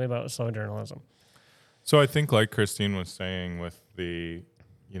you? Tell me about slow journalism. So I think, like Christine was saying, with the,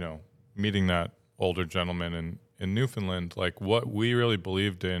 meeting that older gentleman in Newfoundland, like what we really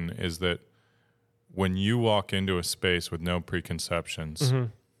believed in is that when you walk into a space with no preconceptions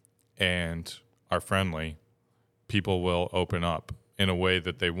and are friendly, people will open up in a way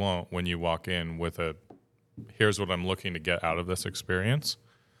that they won't when you walk in with here's what I'm looking to get out of this experience.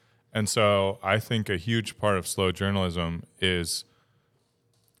 And so I think a huge part of slow journalism is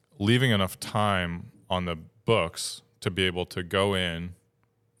leaving enough time on the books to be able to go in,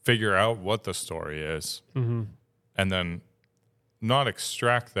 figure out what the story is, and then not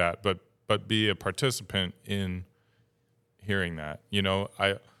extract that, but be a participant in hearing that.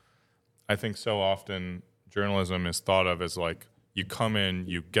 I think so often journalism is thought of as like, you come in,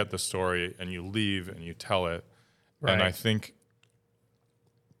 you get the story, and you leave and you tell it. Right. And I think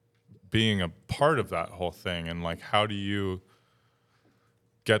being a part of that whole thing, and like, how do you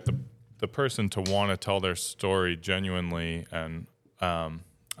get the person to want to tell their story genuinely? And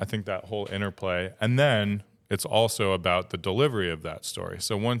I think that whole interplay. And then it's also about the delivery of that story.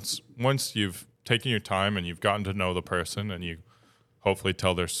 So once you've taken your time and you've gotten to know the person, and you hopefully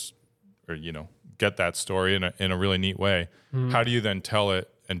tell get that story in a really neat way, how do you then tell it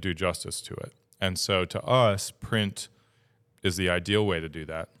and do justice to it? And so to us, print is the ideal way to do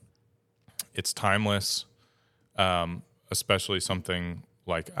that. It's timeless, especially something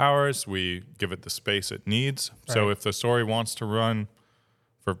like ours. We give it the space it needs. Right. So if the story wants to run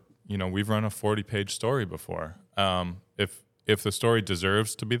for, we've run a 40-page story before. If the story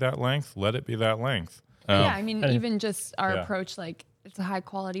deserves to be that length, let it be that length. Even just our approach, like, it's a high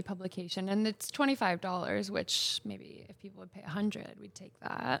quality publication, and it's $25, which maybe if people would pay $100, we'd take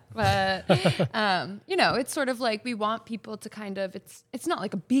that. But it's sort of like, we want people to kind of, it's not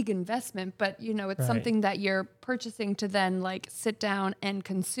like a big investment, but it's something that you're purchasing to then like sit down and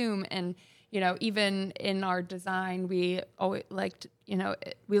consume. And even in our design, we always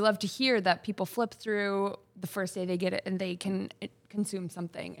we love to hear that people flip through the first day they get it and they can consume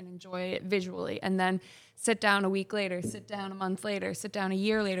something and enjoy it visually, and then sit down a week later, sit down a month later, sit down a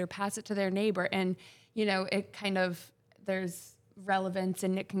year later, pass it to their neighbor. And, it kind of, there's relevance,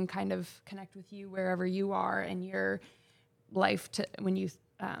 and it can kind of connect with you wherever you are in your life when you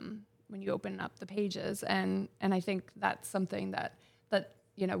open up the pages. And I think that's something that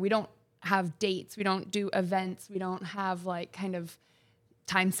we don't have dates, we don't do events, we don't have like kind of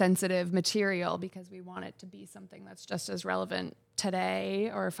time sensitive material, because we want it to be something that's just as relevant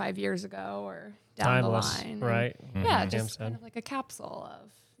today or 5 years ago or down timeless, the line. Right. And, yeah, just kind of like a capsule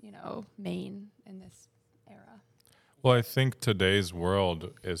of, Maine in this era. Well, I think today's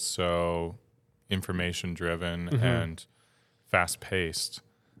world is so information driven and fast paced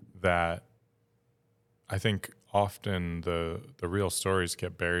that I think often the real stories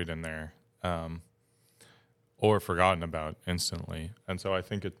get buried in there, or forgotten about instantly. And so I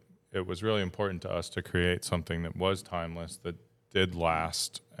think it was really important to us to create something that was timeless, that did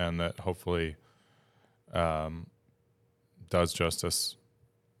last, and that hopefully does justice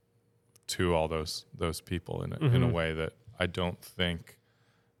to all those people in a way that I don't think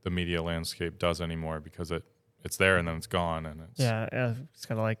the media landscape does anymore, because it's there and then it's gone, and it's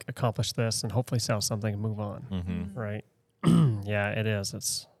got to like accomplish this and hopefully sell something and move on. Right. Yeah, it is.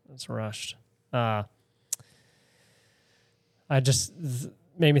 It's rushed. I just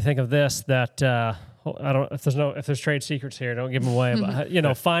made me think of this, that I don't, if there's trade secrets here, don't give them away.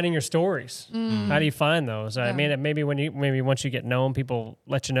 But finding your stories. How do you find those? I mean, maybe once you get known, people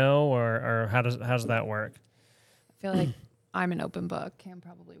let you know, or how does that work? I feel like I'm an open book. Cam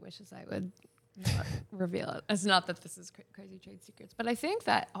probably wishes I would not reveal it. It's not that this is crazy trade secrets, but I think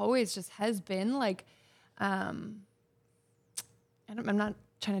that always just has been like, I'm not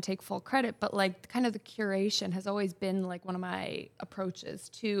trying to take full credit, but like kind of the curation has always been like one of my approaches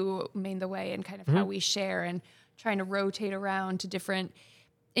to Maine the Way and kind of how we share, and trying to rotate around to different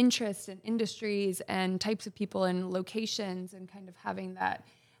interests and industries and types of people and locations, and kind of having that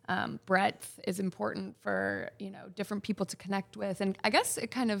breadth is important for, different people to connect with. And I guess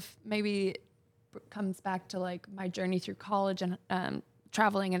it kind of maybe comes back to like my journey through college and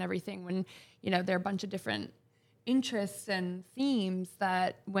traveling and everything, when, there are a bunch of different interests and themes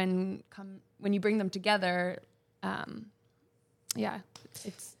that when you bring them together,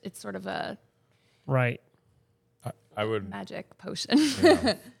 it's sort of a right. I would magic potion.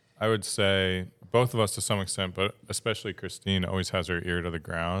 I would say both of us to some extent, but especially Christine always has her ear to the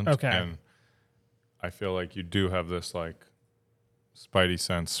ground. Okay. And I feel like you do have this like spidey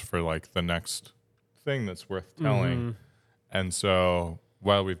sense for like the next thing that's worth telling. And so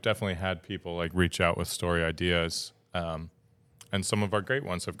while we've definitely had people like reach out with story ideas, and some of our great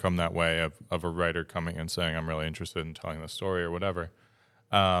ones have come that way of a writer coming and saying, I'm really interested in telling the story or whatever.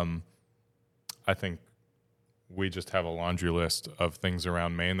 I think we just have a laundry list of things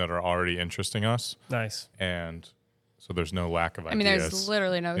around Maine that are already interesting us. Nice. And so there's no lack of ideas. I mean, there's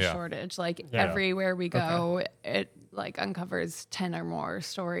literally no shortage. Like everywhere we go, it like uncovers 10 or more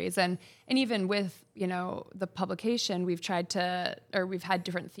stories. And even with, the publication, we've had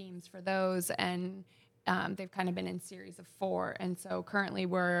different themes for those, and they've kind of been in series of 4. And so currently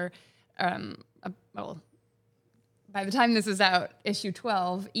we're, by the time this is out, issue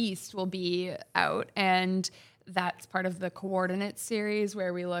 12, East will be out. And that's part of the Coordinates series,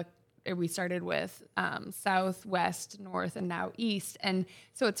 where we started with south, west, north, and now east. And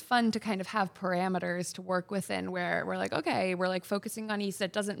so it's fun to kind of have parameters to work within, where we're like, okay, we're like focusing on east.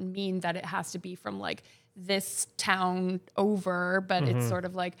 That doesn't mean that it has to be from like this town over, but it's sort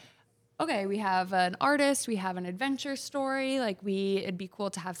of like, okay, we have an artist, we have an adventure story. Like it'd be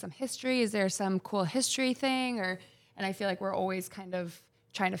cool to have some history. Is there some cool history thing? And I feel like we're always kind of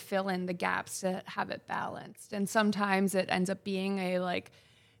trying to fill in the gaps to have it balanced. And sometimes it ends up being a like,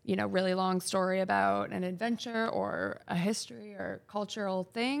 really long story about an adventure or a history or cultural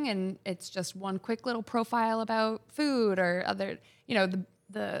thing. And it's just one quick little profile about food or other,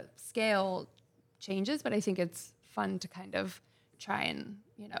 the scale changes, but I think it's fun to kind of try and,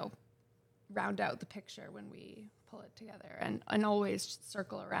 round out the picture when we pull it together, and always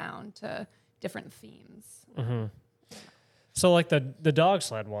circle around to different themes. So like the dog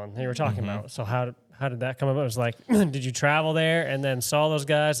sled one that you were talking about. So how did that come about? It was like, did you travel there and then saw those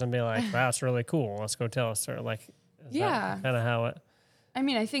guys and be like, wow, it's really cool. Let's go tell a story. Like, is that kind of how it? I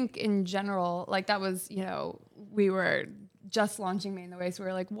mean, I think in general, like that was, we were just launching Maine the Way. So we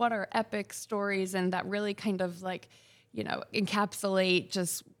were like, what are epic stories? And that really kind of like, encapsulate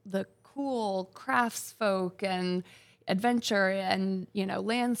just the cool crafts folk and adventure and,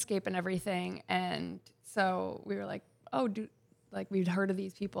 landscape and everything. And so we were like, oh, we'd heard of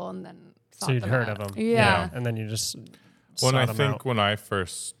these people and then so you'd heard of them. Yeah. And then you just Well, and I them think out. when I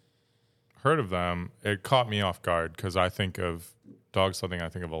first heard of them, it caught me off guard because I think of dog sledding, I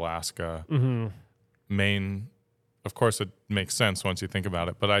think of Alaska. Maine, of course, it makes sense once you think about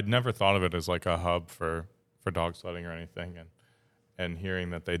it, but I'd never thought of it as like a hub for dog sledding or anything. And hearing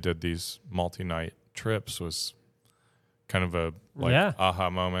that they did these multi-night trips was kind of a aha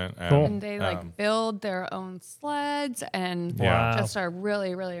moment. And, Cool. And they build their own sleds and Wow. just are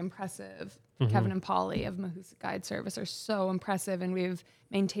really, really impressive. Kevin and Polly of Mahoosuc Guide Service are so impressive, and we've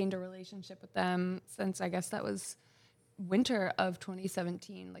maintained a relationship with them since, I guess that was winter of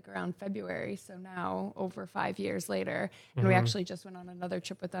 2017, like around February. So now over 5 years later, and we actually just went on another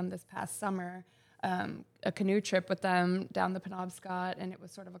trip with them this past summer, a canoe trip with them down the Penobscot, and it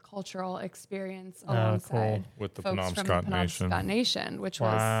was sort of a cultural experience alongside with the folks Penobscot from the Penobscot Nation, which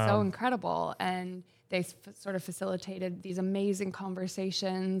was so incredible. And they sort of facilitated these amazing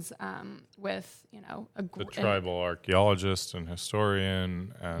conversations with, the tribal archaeologist and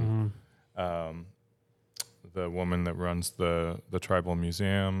historian and the woman that runs the tribal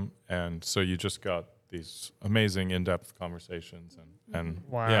museum. And so you just got these amazing in-depth conversations. And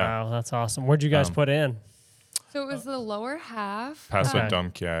wow, that's awesome. Where'd you guys put in? So it was the lower half. Past Okay. the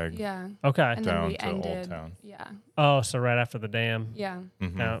Dumkiag. Yeah. Okay. And then Down we to Old ended. Town. Yeah. Oh, so right after the dam. Yeah.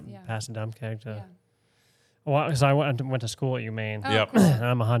 Out Yeah. past the dump keg to. Yeah. Well, because I went to school at UMaine. Oh, Yep. cool. And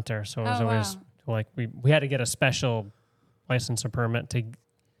I'm a hunter, so it was Oh, always wow. like we had to get a special license or permit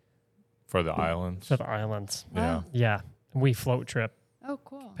For the islands. for the islands. Wow. Yeah, we float trip Oh,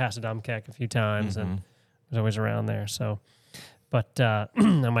 cool. past the Dumkek a few times, and it was always around there. So, but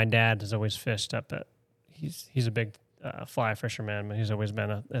my dad has always fished up at. He's a big fly fisherman, but he's always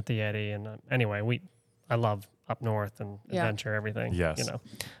been at the Eddy. And anyway, I love up north and Yeah. adventure, everything. Yes. You know,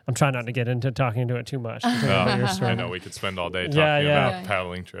 I'm trying not to get into talking into it too much. I know we could spend all day talking Yeah. about Yeah.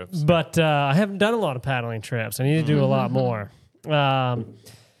 paddling trips. But I haven't done a lot of paddling trips. I need to do a lot more.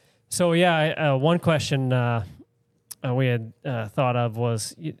 So yeah, one question we had thought of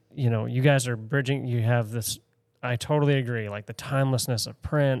was, you know, you guys are bridging. You have this. I totally agree. Like the timelessness of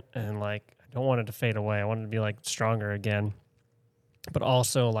print, and like I don't want it to fade away. I want it to be like stronger again, but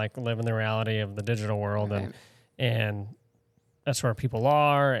also like live in the reality of the digital world, Right. and that's where people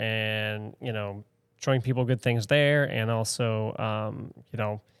are, and you know, showing people good things there, and also you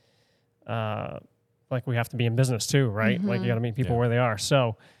know. Like we have to be in business too, right? Like you got to meet people Yeah. where they are.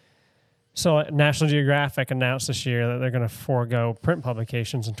 So National Geographic announced this year that they're going to forego print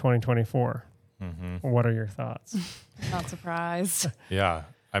publications in 2024. What are your thoughts? Not surprised. Yeah.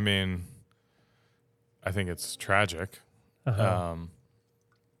 I mean, I think it's tragic. Of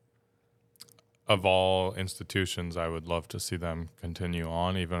all institutions, I would love to see them continue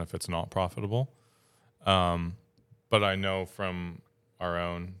on, even if it's not profitable. But I know from our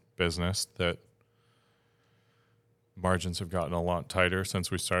own business that margins have gotten a lot tighter since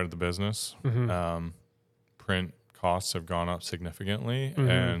we started the business. Print costs have gone up significantly,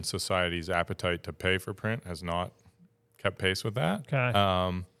 and society's appetite to pay for print has not kept pace with that.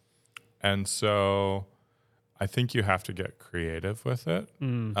 Okay. And so I think you have to get creative with it.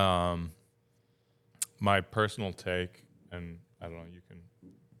 My personal take, and I don't know, you can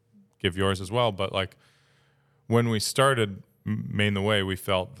give yours as well, but like when we started Main the Way, we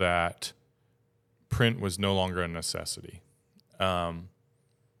felt that print was no longer a necessity.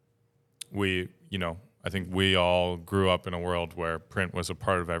 I think we all grew up in a world where print was a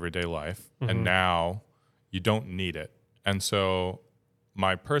part of everyday life, and now you don't need it. And so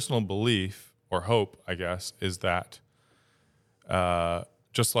my personal belief or hope, I guess, is that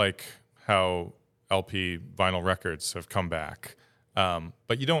just like how LP vinyl records have come back,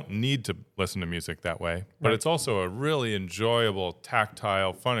 but you don't need to listen to music that way. But Right. it's also a really enjoyable,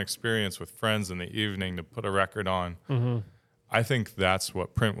 tactile, fun experience with friends in the evening to put a record on. I think that's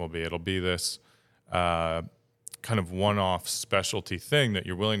what print will be. It'll be this kind of one-off specialty thing that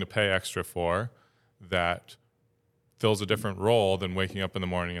you're willing to pay extra for that fills a different role than waking up in the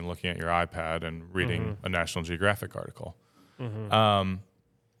morning and looking at your iPad and reading a National Geographic article.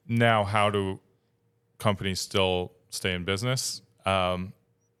 Now, how do companies still stay in business? I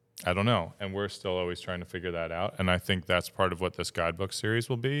don't know. And we're still always trying to figure that out. And I think that's part of what this guidebook series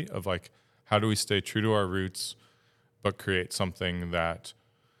will be, of like, how do we stay true to our roots, but create something that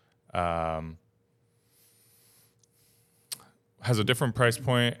has a different price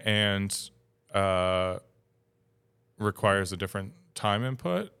point and requires a different time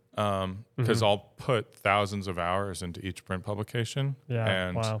input. Because I'll put thousands of hours into each print publication. Yeah.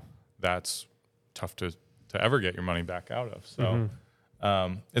 And Wow. that's tough to ever get your money back out of. So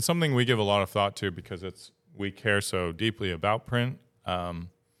it's something we give a lot of thought to because we care so deeply about print. And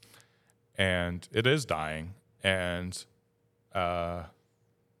it is dying. And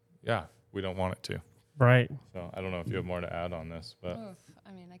we don't want it to. Right. So I don't know if you have more to add on this, but Oof.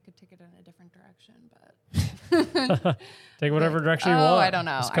 I mean, I could take it in a different direction, but Take whatever direction you oh, want. I don't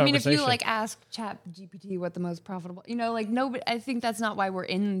know. This I mean, if you conversation. like ask Chat GPT what the most profitable, like nobody. I think that's not why we're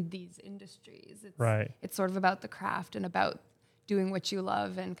in these industries. It's, Right. It's sort of about the craft and about doing what you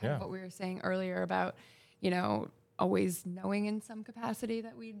love, and kind of Yeah. what we were saying earlier about, always knowing in some capacity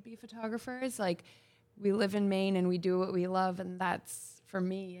that we'd be photographers. Like, we live in Maine and we do what we love, and that's for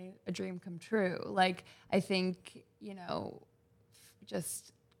me a dream come true. Like, I think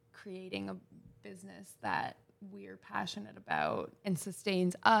just creating a business that we're passionate about and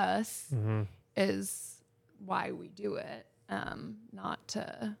sustains us is why we do it, not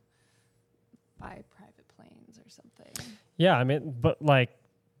to buy private planes or something. Yeah, I mean, but like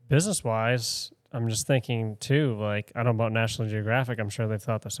business-wise, I'm just thinking too, like, I don't know about National Geographic, I'm sure they've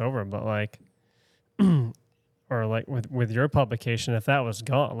thought this over, but like, or like with your publication, if that was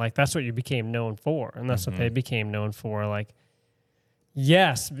gone, like that's what you became known for, and that's what they became known for. Like,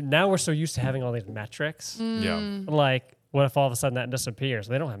 yes, now we're so used to having all these metrics. yeah. Like, what if all of a sudden that disappears?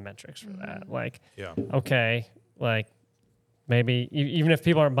 They don't have metrics for that. Like, Yeah. okay, like maybe even if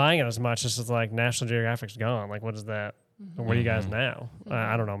people aren't buying it as much, it's just like National Geographic's gone. Like, what is that? What are you guys now?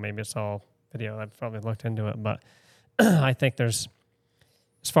 I don't know. Maybe it's all video. I've probably looked into it, but I think there's,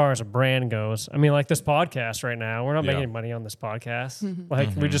 as far as a brand goes, I mean, like this podcast right now, we're not making any money on this podcast.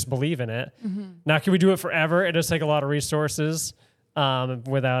 Like, we just believe in it. Now, can we do it forever? It does take a lot of resources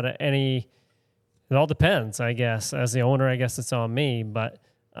without any. It all depends, I guess. As the owner, I guess it's on me, but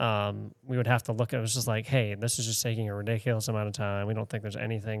we would have to look at it was just like, hey, this is just taking a ridiculous amount of time. We don't think there's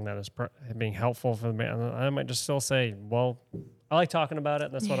anything that is being helpful for the man. I might just still say, well, I like talking about it.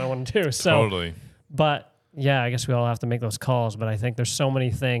 And that's what I want to do. So, Totally. but yeah, I guess we all have to make those calls. But I think there's so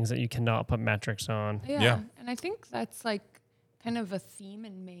many things that you cannot put metrics on. Yeah. And I think that's like kind of a theme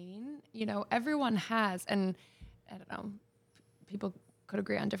in Maine. You know, everyone has, and I don't know, people could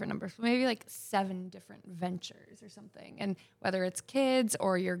agree on different numbers, but maybe like 7 different ventures or something. And whether it's kids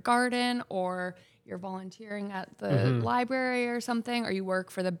or your garden or you're volunteering at the library or something, or you work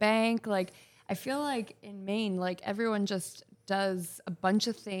for the bank, like I feel like in Maine, like everyone just does a bunch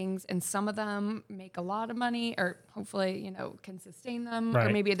of things, and some of them make a lot of money or hopefully, you know, can sustain them. Right.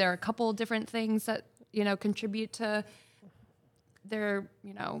 Or maybe there are a couple different things that, you know, contribute to their,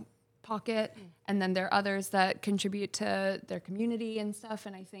 you know, pocket, and then there are others that contribute to their community and stuff.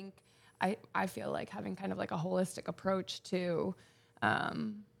 And I think I feel like having kind of like a holistic approach to,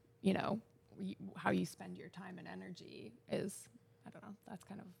 you know, how you spend your time and energy is, I don't know, that's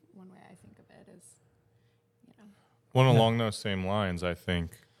kind of one way I think of it is, you know. Well, along those same lines, I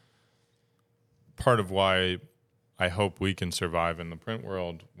think part of why I hope we can survive in the print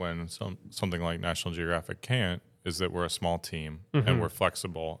world when something like National Geographic can't is that we're a small team and we're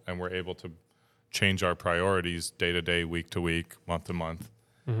flexible and we're able to change our priorities day to day, week to week, month to month.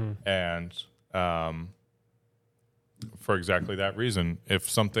 And for exactly that reason, if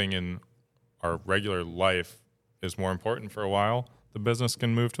something in our regular life is more important for a while, the business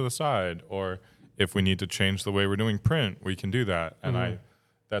can move to the side. Or if we need to change the way we're doing print, we can do that. And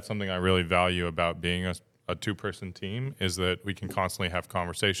that's something I really value about being a 2-person team, is that we can constantly have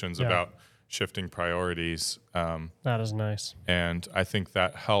conversations about shifting priorities. That is nice. And I think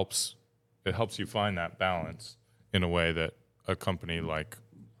that helps. It helps you find that balance in a way that a company like,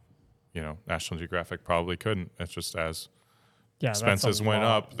 you know, National Geographic probably couldn't. It's just as expenses went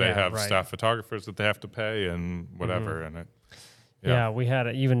up, they have staff photographers that they have to pay and whatever. And it, we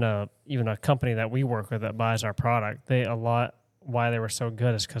had even a company that we work with that buys our product. Why they were so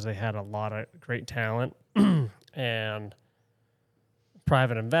good is because they had a lot of great talent and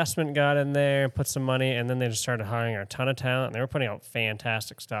private investment got in there, put some money, and then they just started hiring a ton of talent. And they were putting out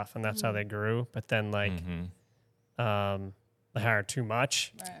fantastic stuff, and that's how they grew. But then, like, they hired too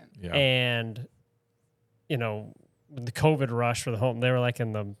much, and you know, the COVID rush for the home, they were like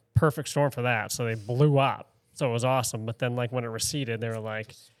in the perfect storm for that. So they blew up. So it was awesome. But then, like, when it receded, they were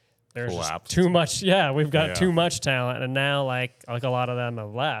like, "There's just too much. Yeah, we've got too much talent." And now, like a lot of them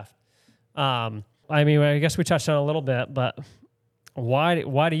have left. I mean, I guess we touched on it a little bit, but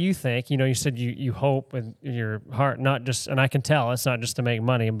why do you think, you know, you said you hope with your heart, not just, and I can tell it's not just to make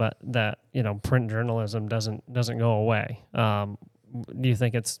money, but that, you know, print journalism doesn't go away. Do you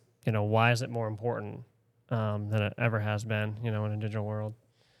think it's, you know, why is it more important than it ever has been, you know, in a digital world?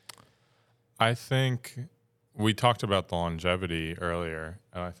 I think we talked about the longevity earlier,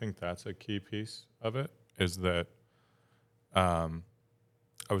 and I think that's a key piece of it, is that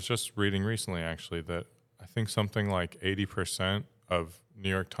I was just reading recently, actually, that I think something like 80% of New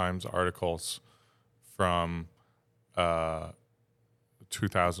York Times articles from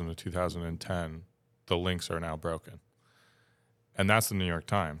 2000 to 2010, the links are now broken. And that's the New York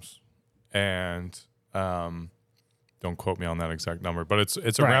Times. And don't quote me on that exact number, but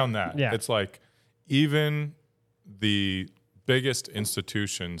it's around that. Yeah. It's like even the biggest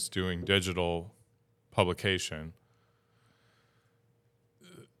institutions doing digital publication,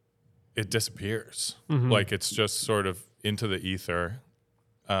 it disappears. Like, it's just sort of into the ether.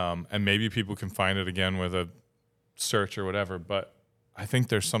 And maybe people can find it again with a search or whatever. But I think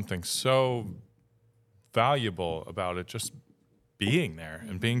there's something so valuable about it just being there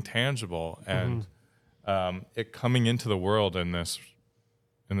and being tangible and it coming into the world in this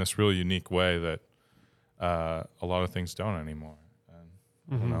really unique way that a lot of things don't anymore. And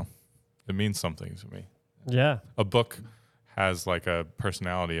I don't know. It means something to me. Yeah. A book has like a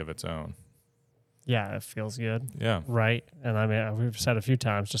personality of its own. Yeah, it feels good. Yeah. Right. And I mean, we've said a few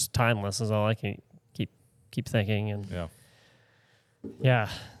times, just timeless is all I can keep thinking. And yeah.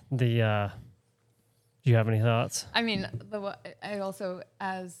 Do you have any thoughts? I mean, I also,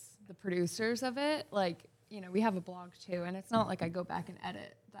 as the producers of it, like, you know, we have a blog too, and it's not like I go back and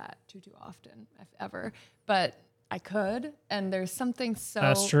edit that too often, if ever, but I could, and there's something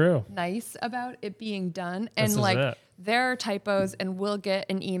That's true. nice about it being done. And like, there are typos, and we'll get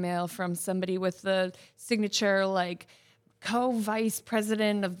an email from somebody with the signature, like, co-vice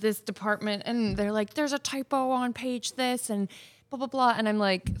president of this department, and they're like, there's a typo on page this, and blah, blah, blah. And I'm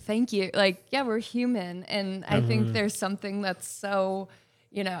like, thank you. Like, yeah, we're human. And I think there's something that's so,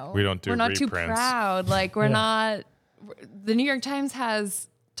 you know, we're not too reprints. Proud. Like, we're not, the New York Times has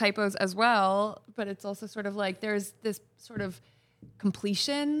typos as well, but it's also sort of like there's this sort of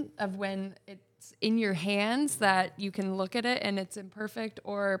completion of when it's in your hands that you can look at it and it's imperfect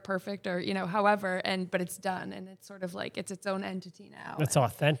or perfect or, you know, however, but it's done and it's sort of like it's its own entity now. It's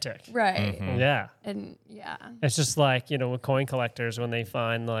authentic. Right. Yeah. And yeah. It's just like, you know, with coin collectors, when they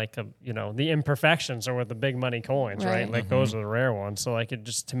find like, you know, the imperfections are with the big money coins, right? Like those are the rare ones. So like it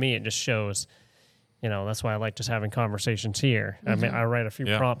just, to me, it just shows, you know, that's why I like just having conversations here. I mean, I write a few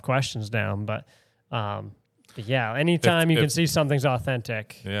prompt questions down, but yeah, anytime you can see something's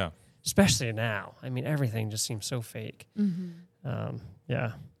authentic. Yeah. Especially now. I mean, everything just seems so fake.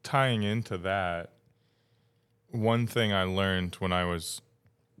 Yeah. Tying into that, one thing I learned when I was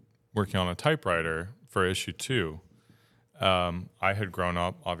working on a typewriter for issue 2, I had grown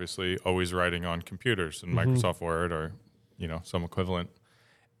up, obviously, always writing on computers in Microsoft Word or, you know, some equivalent.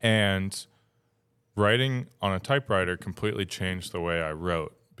 And writing on a typewriter completely changed the way I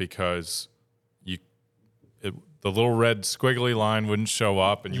wrote because the little red squiggly line wouldn't show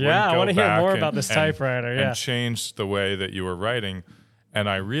up, and you wouldn't go I want to hear back more about this typewriter. and change the way that you were writing. And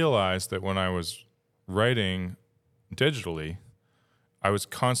I realized that when I was writing digitally, I was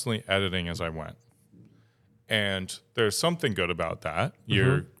constantly editing as I went. And there's something good about that.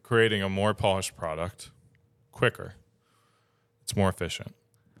 You're creating a more polished product quicker. It's more efficient.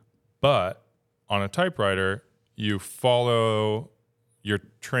 But on a typewriter, you follow your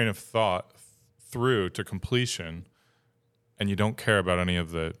train of thought through to completion, and you don't care about any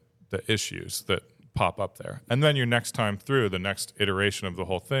of the issues that pop up there. And then your next time through, the next iteration of the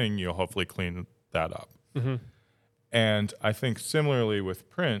whole thing, you'll hopefully clean that up. And I think similarly with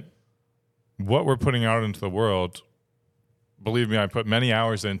print, what we're putting out into the world, believe me, I put many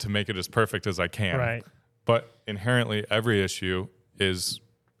hours in to make it as perfect as I can. Right. But inherently, every issue is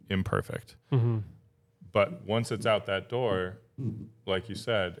imperfect. But once it's out that door, like you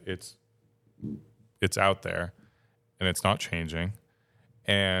said, it's out there and it's not changing.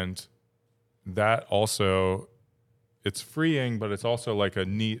 And that also, it's freeing, but it's also like a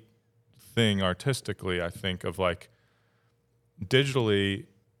neat thing artistically, I think, of like digitally,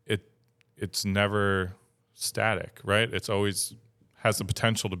 it's never static, right? It's always has the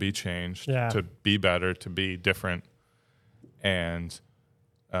potential to be changed, to be better, to be different. And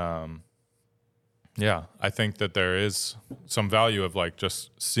I think that there is some value of like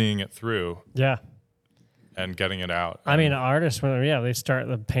just seeing it through. Yeah. And getting it out. I mean, artists, when they start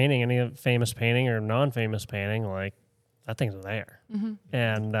the painting, any famous painting or non-famous painting, like that thing's there.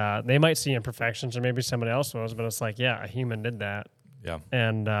 And they might see imperfections, or maybe somebody else knows, but it's like, a human did that. Yeah.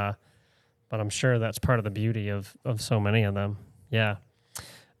 And but I'm sure that's part of the beauty of so many of them. Yeah.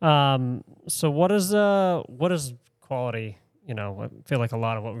 So what is quality? You know, I feel like a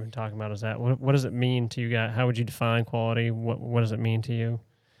lot of what we've been talking about is that. What does it mean to you guys? How would you define quality? What does it mean to you?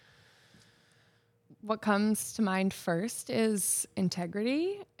 What comes to mind first is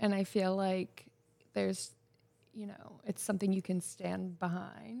integrity. And I feel like there's, you know, it's something you can stand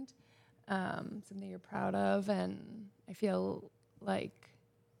behind, something you're proud of. And I feel like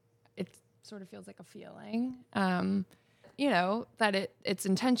it sort of feels like a feeling, you know, that it's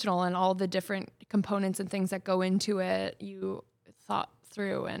intentional, and all the different components and things that go into it, you thought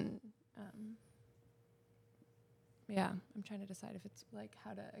through. And I'm trying to decide if it's like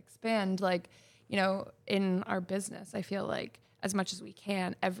how to expand, like, you know, in our business, I feel like as much as we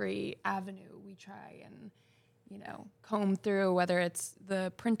can, every avenue we try and, you know, comb through, whether it's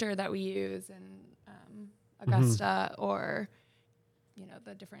the printer that we use in Augusta or, you know,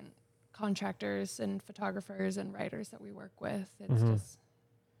 the different contractors and photographers and writers that we work with. It's just,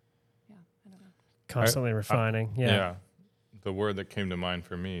 I don't know. Constantly refining. Yeah. The word that came to mind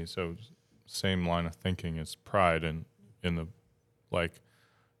for me, so same line of thinking, is pride. And in the, like,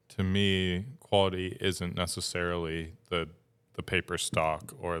 to me, quality isn't necessarily the paper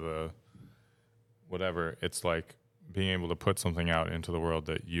stock or the whatever. It's like being able to put something out into the world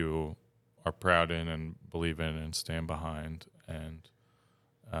that you are proud in and believe in and stand behind. And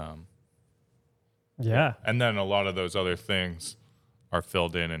and then a lot of those other things are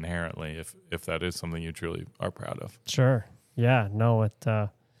filled in inherently if that is something you truly are proud of. Sure. Yeah. No,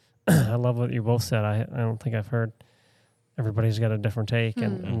 I love what you both said. I don't think I've heard. Everybody's got a different take,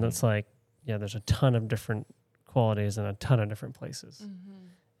 and it's like, there's a ton of different qualities in a ton of different places,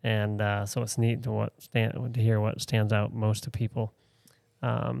 and so it's neat to hear what stands out most to people.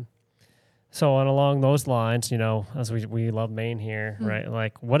 So, and along those lines, you know, as we love Maine here, right?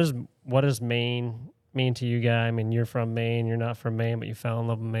 Like, what does Maine mean to you guys? I mean, you're from Maine, you're not from Maine, but you fell in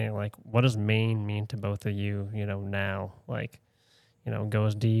love with Maine. Like, what does Maine mean to both of you? You know, now, like, you know, go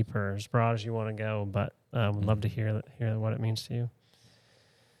as deep or as broad as you want to go, but would love to hear what it means to you.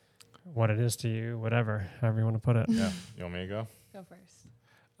 what it is to you, whatever, however you want to put it. Yeah. You want me to go? Go first.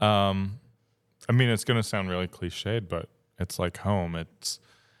 I mean, it's going to sound really cliched, but it's like home. It's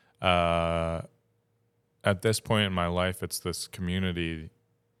at this point in my life, it's this community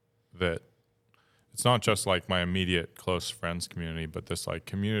that it's not just like my immediate close friends community, but this like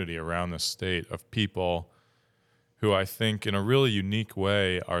community around the state of people who I think in a really unique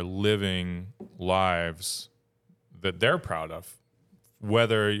way are living lives that they're proud of.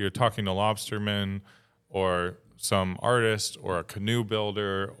 Whether you're talking to lobstermen or some artist or a canoe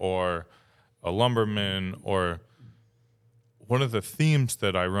builder or a lumberman, or one of the themes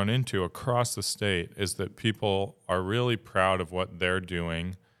that I run into across the state is that people are really proud of what they're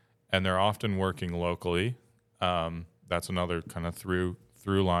doing, and they're often working locally. That's another kind of through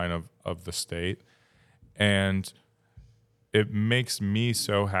line of the state. And it makes me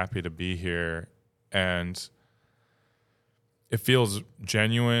so happy to be here, and it feels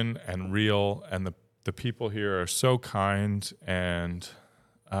genuine and real, and the people here are so kind, and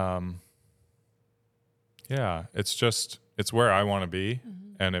it's where I want to be,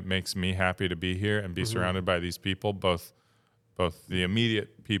 and it makes me happy to be here and be surrounded by these people, both the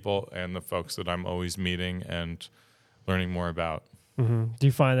immediate people and the folks that I'm always meeting and learning more about. Mm-hmm. Do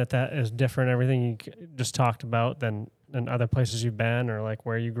you find that is different, everything you just talked about, than other places you've been or like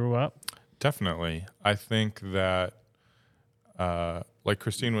where you grew up? Definitely. I think that, like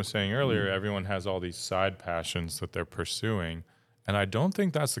Christine was saying earlier, everyone has all these side passions that they're pursuing. And I don't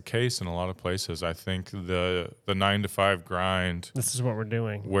think that's the case in a lot of places. I think the 9-to-5 grind, this is what we're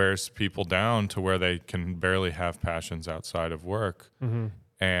doing, wears people down to where they can barely have passions outside of work. Mm-hmm.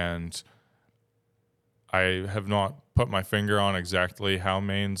 And I have not put my finger on exactly how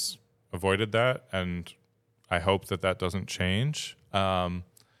Maine's avoided that, and I hope that doesn't change.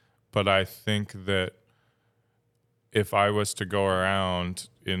 But I think that if I was to go around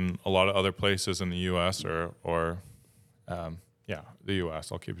in a lot of other places in the U.S. or the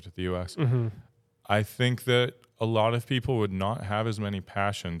U.S., I'll keep it to the U.S., mm-hmm. I think that a lot of people would not have as many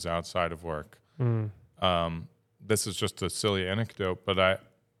passions outside of work. Mm. This is just a silly anecdote, but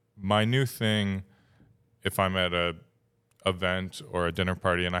my new thing, if I'm at a event or a dinner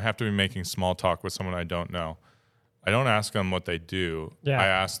party and I have to be making small talk with someone I don't know, I don't ask them what they do. Yeah. I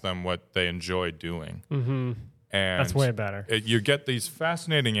ask them what they enjoy doing. Mm-hmm. And that's way better. You get these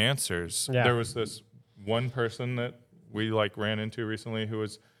fascinating answers. Yeah. There was this one person that we like ran into recently who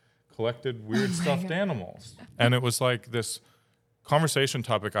was collected weird stuffed animals. And it was like this conversation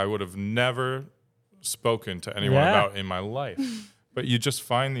topic I would have never spoken to anyone about in my life. But you just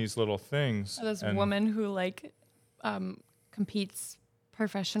find these little things. This woman who like competes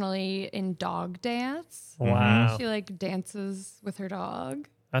professionally in dog dance. Wow. She like dances with her dog.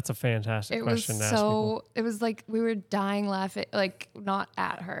 That's a fantastic question to ask people. It was like we were dying laughing, like not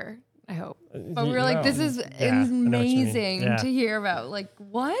at her, I hope. But we were like, this is amazing to hear about. Like,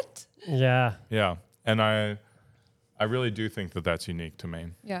 what? Yeah. Yeah. And I really do think that that's unique to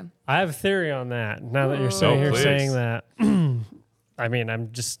Maine. Yeah. I have a theory on that. Now that you're sitting here please. saying that, I mean,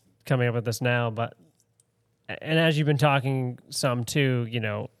 I'm just coming up with this now, but, and as you've been talking some too, you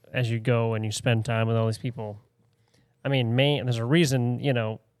know, as you go and you spend time with all these people, I mean, Maine, there's a reason, you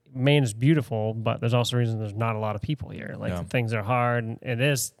know, Maine is beautiful, but there's also a reason there's not a lot of people here. Like things are hard, and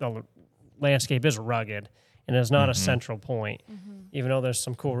the landscape is rugged, and it's not a central point. Mm-hmm. Even though there's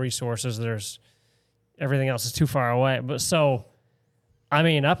some cool resources, there's everything else is too far away. But so, I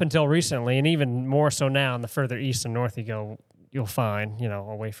mean, up until recently, and even more so now, and the further east and north you go, you'll find, you know,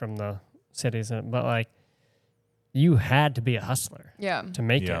 away from the cities. But like, you had to be a hustler to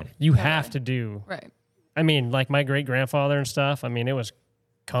make it. You have to do right. I mean, like my great grandfather and stuff. I mean, it was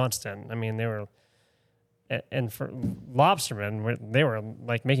constant. I mean, they were, and for lobstermen, they were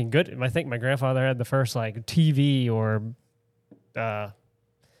like making good. I think my grandfather had the first like TV or, I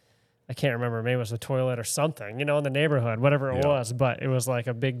can't remember. Maybe it was a toilet or something, you know, in the neighborhood, whatever it was. But it was like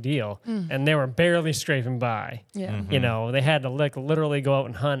a big deal, and they were barely scraping by. Yeah, you know, they had to like literally go out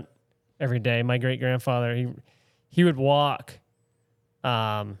and hunt every day. My great grandfather, he would walk.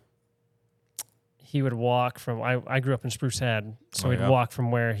 He would walk from, I grew up in Spruce Head, so he'd walk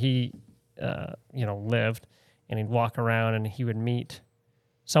from where he, lived, and he'd walk around and he would meet,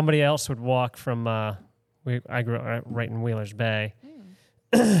 somebody else would walk from, I grew up right in Wheelers Bay,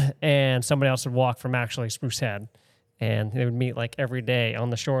 and somebody else would walk from actually Spruce Head, and they would meet like every day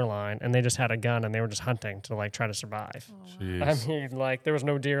on the shoreline, and they just had a gun and they were just hunting to like try to survive. Jeez. I mean, like there was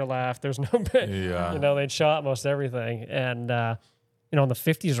no deer left, there's no, you know, they'd shot most everything, and, you know, in the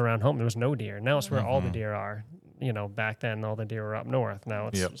 50s around home, there was no deer. Now it's where all the deer are. You know, back then, all the deer were up north. Now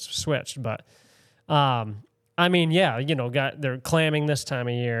it's switched. But I mean, yeah, they're clamming this time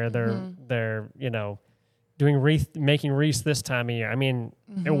of year. They're doing making wreaths this time of year. I mean,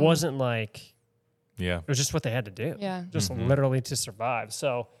 it wasn't like it was just what they had to do. Yeah. Just literally to survive.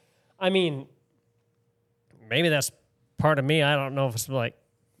 So, I mean, maybe that's part of me. I don't know if it's like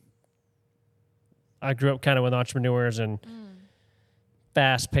I grew up kind of with entrepreneurs and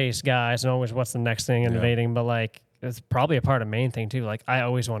fast-paced guys and always what's the next thing innovating, but like it's probably a part of Maine thing too. Like I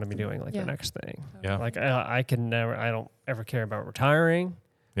always want to be doing like the next thing. Yeah. Like I don't ever care about retiring.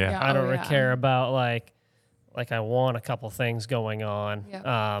 Yeah. I don't really care about like I want a couple things going on.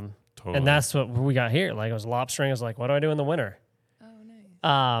 Yeah. Totally. And that's what we got here. Like it was lobstering. I was like, what do I do in the winter? Oh,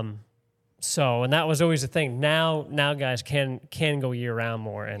 nice. So, and that was always the thing. Now guys can go year round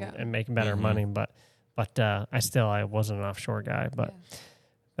more and make better money, but I wasn't an offshore guy, but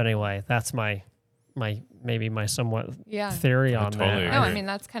anyway, that's my somewhat theory on totally that. agree. No, I mean,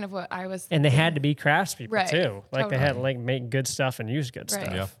 that's kind of what I was thinking. And they had to be craftspeople Right, too. Like they had to totally. like make good stuff and use good Right.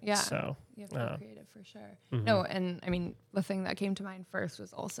 stuff. Yeah. So You have to be creative for sure. No, and I mean, the thing that came to mind first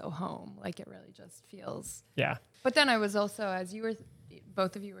was also home. Like it really just feels. yeah. But then I was also, as you were,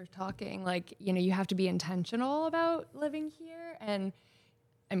 both of you were talking, like, you have to be intentional about living here. And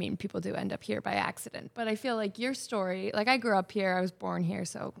I mean, people do end up here by accident, but I feel like your story, like I grew up here, I was born here,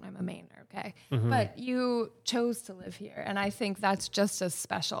 so I'm a Mainer, okay? But you chose to live here. And I think that's just as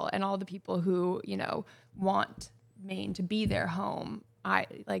special. And all the people who, want Maine to be their home,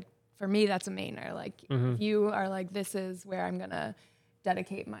 for me, that's a Mainer. Like if you are like, this is where I'm going to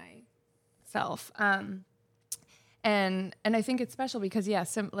dedicate myself. And I think it's special because,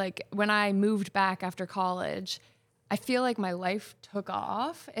 like when I moved back after college, I feel like my life took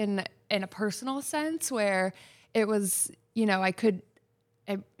off in a personal sense where it was,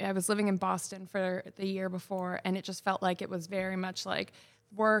 I was living in Boston for the year before, and it just felt like it was very much like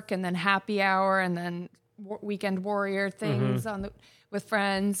work and then happy hour and then weekend warrior things with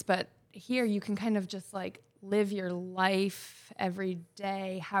friends. But here you can kind of just like live your life every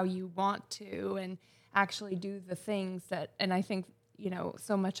day how you want to and actually do the things that, and I think,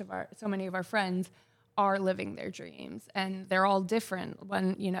 so many of our friends are living their dreams, and they're all different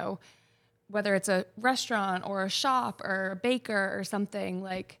when, whether it's a restaurant or a shop or a baker or something,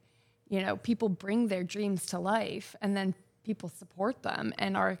 like, people bring their dreams to life and then people support them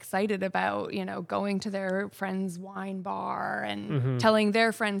and are excited about, going to their friend's wine bar and telling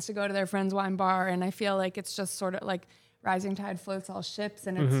their friends to go to their friend's wine bar. And I feel like it's just sort of like rising tide floats all ships.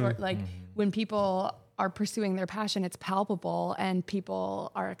 And it's sort of like when people are pursuing their passion, it's palpable and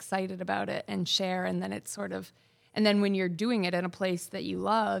people are excited about it and share. And then it's sort of, and then when you're doing it in a place that you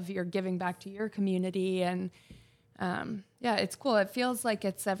love, you're giving back to your community. And it's cool. It feels like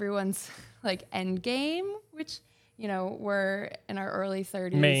it's everyone's like end game, which, we're in our early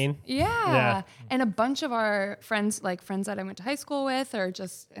 30s. Maine. Yeah. And a bunch of our friends, like friends that I went to high school with or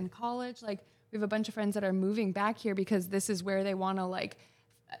just in college, like we have a bunch of friends that are moving back here because this is where they want to like,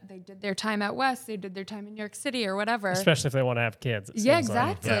 they did their time out west, they did their time in New York City or whatever. Especially if they want to have kids. Yeah,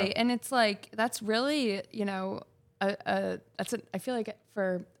 exactly. And it's like, that's really, I feel like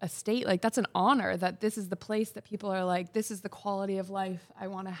for a state, like that's an honor that this is the place that people are like, this is the quality of life I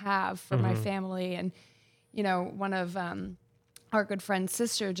want to have for my family. And, one of our good friend's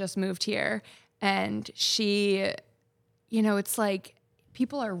sister just moved here and she, it's like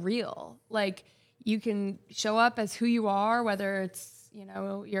people are real. Like you can show up as who you are, whether it's,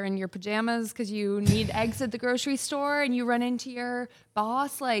 you're in your pajamas because you need eggs at the grocery store and you run into your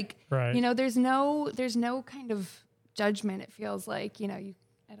boss. Like, there's no kind of judgment. It feels like, I don't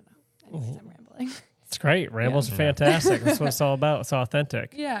know. Anyways, I'm rambling. It's great. Rambles are fantastic. That's what it's all about. It's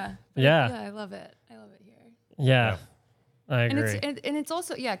authentic. Yeah. Yeah. I love it. I love it here. Yeah. I agree. And it's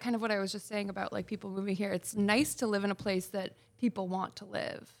also, kind of what I was just saying about like people moving here. It's nice to live in a place that people want to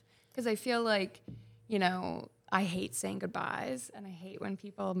live. Because I feel like, I hate saying goodbyes and I hate when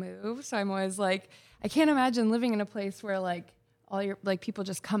people move. So I'm always like, I can't imagine living in a place where like all your like people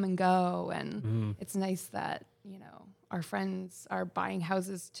just come and go. And it's nice that, our friends are buying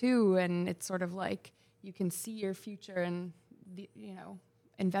houses too. And it's sort of like you can see your future and,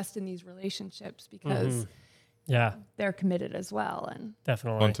 invest in these relationships because they're committed as well. And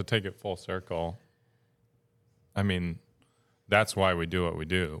definitely. And to take it full circle, I mean, that's why we do what we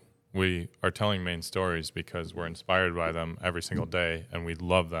do. We are telling Maine stories because we're inspired by them every single day and we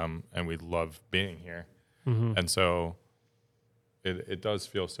love them and we love being here. And so it does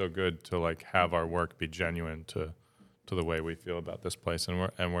feel so good to like have our work be genuine to the way we feel about this place.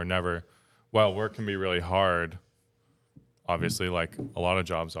 And we're never, while work can be really hard, obviously like a lot of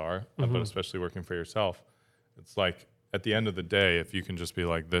jobs are, but especially working for yourself, it's like at the end of the day, if you can just be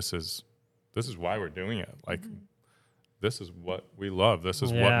like, this is this is why we're doing it. Like, this is what we love. This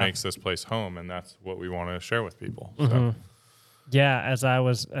is what Yeah. makes this place home, and that's what we want to share with people. So, Mhm. Yeah, as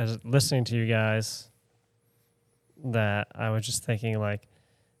listening to you guys, that I was just thinking, like,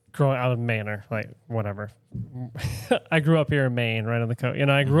 growing out of Manor, like, whatever. I grew up here in Maine, right on the coast. You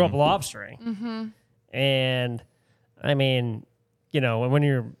know, I grew up lobstering. And, I mean, you know, when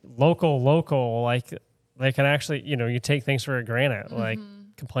you're local, like, they can actually, you know, you take things for granted, like,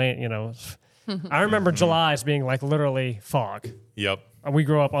 complain, you know. I remember July's being, like, literally fog. yep. We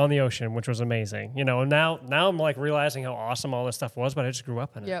grew up on the ocean, which was amazing. You know, and now I'm like realizing how awesome all this stuff was, but I just grew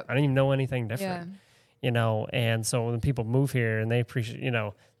up in it. Yep. I didn't even know anything different. Yeah. You know, and so when people move here and they appreciate, you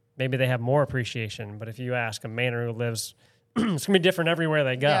know, maybe they have more appreciation, but if you ask a Manor who lives, it's gonna be different everywhere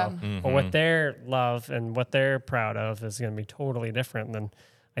they go. Yeah. But what their love and what they're proud of is gonna be totally different than,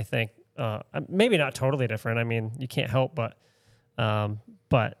 I think, maybe not totally different. I mean, you can't help but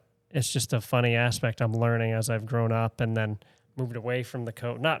it's just a funny aspect I'm learning as I've grown up and then moved away from the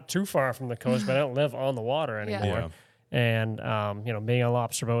coast, not too far from the coast, but I don't live on the water anymore. Yeah. And, you know, being on a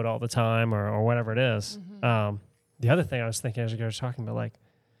lobster boat all the time or whatever it is. The other thing I was thinking as you guys were talking about, like,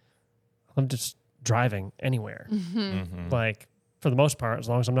 I'm just driving anywhere. Like, for the most part, as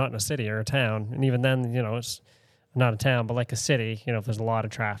long as I'm not in a city or a town. And even then, you know, it's not a town, but like a city, you know, if there's a lot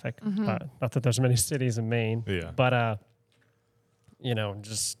of traffic. But not that there's many cities in Maine. Yeah. But, you know,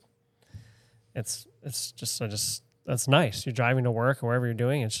 just, it's that's nice. You're driving to work or wherever you're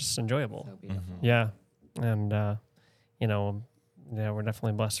doing. It's just enjoyable. So beautiful. Yeah. And, you know, yeah, we're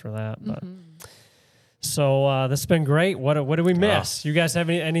definitely blessed for that. But so this has been great. What did we miss? You guys have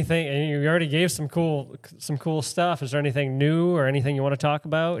anything? You already gave some cool stuff. Is there anything new or anything you want to talk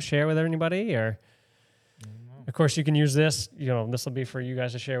about, share with anybody? Or, of course, you can use this. You know, this will be for you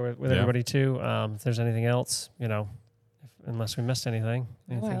guys to share with everybody too. If there's anything else, you know, unless we missed anything.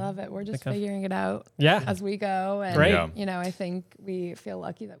 Oh, I love it. We're just think of? figuring it out Yeah. as we go. And, Great. Yeah. you know, I think we feel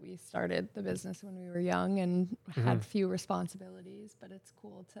lucky that we started the business when we were young and had few responsibilities, but it's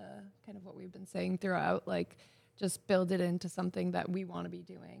cool to kind of what we've been saying throughout, like just build it into something that we want to be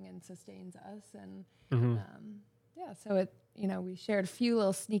doing and sustains us. And yeah, so it, you know, we shared a few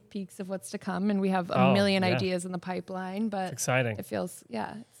little sneak peeks of what's to come and we have a million ideas in the pipeline, but Exciting. it feels,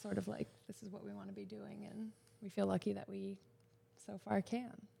 it's sort of like this is what we want to be doing. And we feel lucky that we so far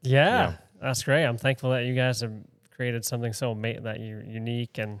can. Yeah, that's great. I'm thankful that you guys have created something so that you're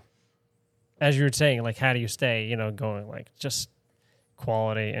unique. And as you were saying, like, how do you stay, you know, going, like, just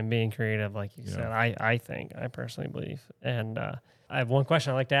quality and being creative, like you said, I personally believe. And I have one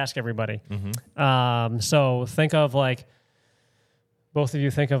question I'd like to ask everybody. So think of, like, both of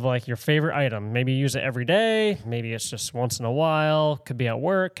you think of, like, your favorite item. Maybe you use it every day. Maybe it's just once in a while. Could be at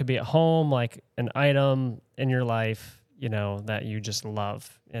work. Could be at home. Like, an item in your life, you know, that you just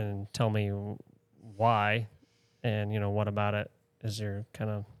love. And tell me why. And, you know, what about it is your kind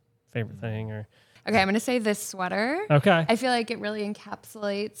of favorite thing? Or Okay, I'm going to say this sweater. okay. I feel like it really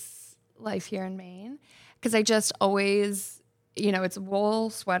encapsulates life here in Maine because I just always, you know, it's a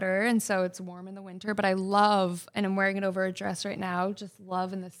wool sweater and so it's warm in the winter, but I love, and I'm wearing it over a dress right now, just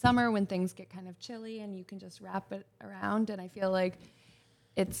love in the summer when things get kind of chilly and you can just wrap it around. And I feel like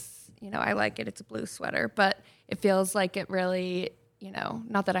it's, you know, I like it. It's a blue sweater, but it feels like it really, you know,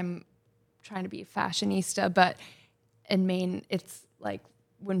 not that I'm trying to be fashionista, but in Maine, it's like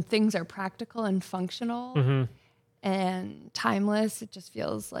when things are practical and functional and timeless, it just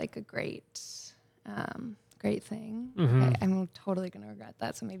feels like a great thing. Okay, I'm totally going to regret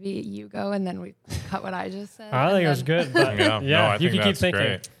that. So maybe you go and then we cut what I just said. I think it was good. But Yeah, no, I you think can keep that's thinking.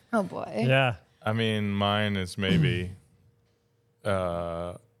 great. Oh boy. Yeah. I mean, mine is maybe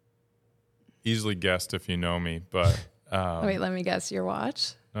easily guessed if you know me, but Wait, let me guess your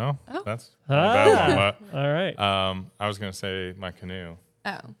watch. no, Oh. that's a bad one. All right. But I was going to say my canoe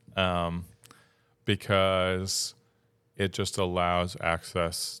Oh. because it just allows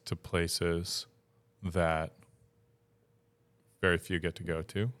access to places that very few get to go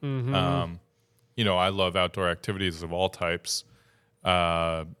to. You know, I love outdoor activities of all types,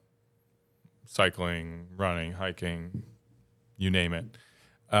 cycling, running, hiking, you name it.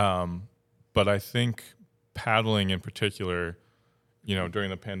 But I think paddling in particular, you know, during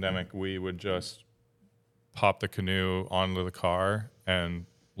the pandemic, we would just pop the canoe onto the car and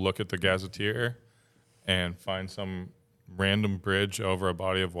look at the Gazetteer and find some random bridge over a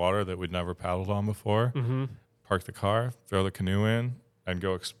body of water that we'd never paddled on before, park the car, throw the canoe in, and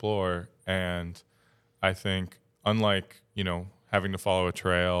go explore. And I think, unlike, you know, having to follow a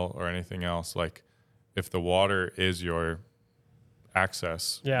trail or anything else, like, if the water is your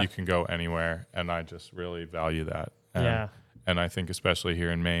access, you can go anywhere. And I just really value that. And I think especially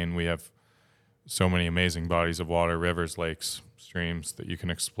here in Maine, we have so many amazing bodies of water, rivers, lakes, streams that you can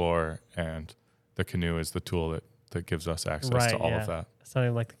explore, and the canoe is the tool that gives us access to all of that.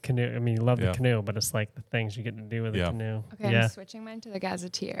 Something like the canoe. I mean, you love the Yeah. canoe, but it's like the things you get to do with the Yeah. canoe. Okay, Yeah. I'm switching mine to the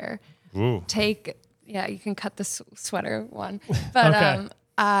Gazetteer. Ooh. You can cut the sweater one. But Okay.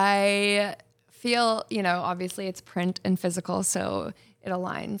 I feel, obviously it's print and physical, so it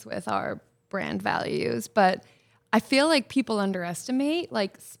aligns with our brand values. But I feel like people underestimate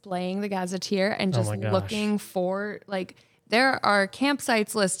like splaying the Gazetteer and just my gosh. looking for like there are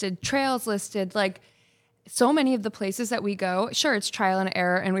campsites listed, trails listed, like so many of the places that we go. Sure, it's trial and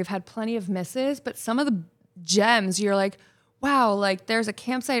error, and we've had plenty of misses, but some of the gems you're like, wow, like there's a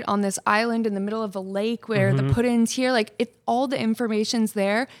campsite on this island in the middle of a lake where the put-ins here, like all the information's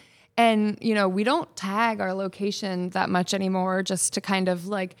there. And, we don't tag our location that much anymore just to kind of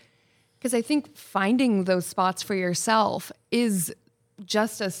like, because I think finding those spots for yourself is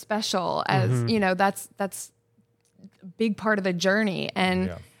just as special as, that's a big part of the journey.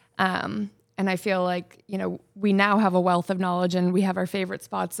 And, and I feel like, we now have a wealth of knowledge and we have our favorite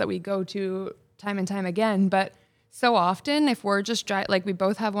spots that we go to time and time again. But so often, if we're just like we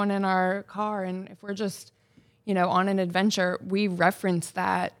both have one in our car, and if we're just, on an adventure, we reference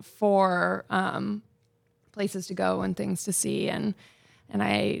that for places to go and things to see. And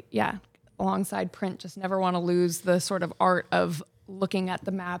I, alongside print, just never want to lose the sort of art of looking at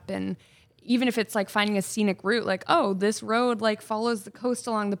the map. And even if it's like finding a scenic route, like, oh, this road like follows the coast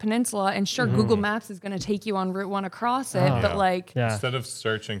along the peninsula, and sure, Google Maps is going to take you on Route 1 across it, but like, instead of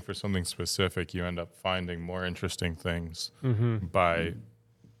searching for something specific, you end up finding more interesting things by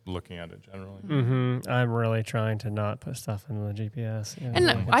looking at it generally. I'm really trying to not put stuff in the GPS.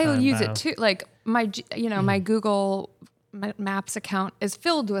 and I'll use it too. Like my Google Maps account is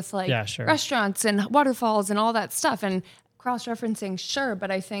filled with like restaurants and waterfalls and all that stuff, and cross-referencing, sure, but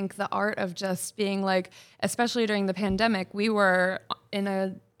I think the art of just being like, especially during the pandemic, we were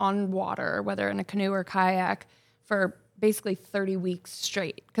on water, whether in a canoe or kayak, for basically 30 weeks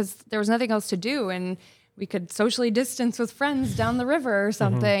straight because there was nothing else to do, and we could socially distance with friends down the river or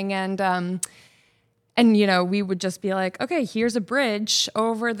something, and we would just be like, okay, here's a bridge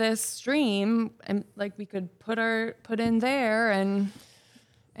over this stream, and like we could put in there and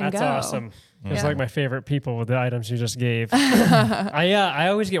that's go. awesome. It's Yeah. like my favorite people with the items you just gave. I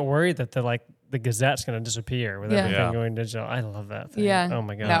always get worried that the Gazette's going to disappear with everything going digital. I love that thing. Yeah. Oh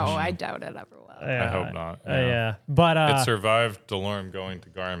my gosh. No, I doubt it ever will. Yeah. I hope not. Yeah. But it survived DeLorme going to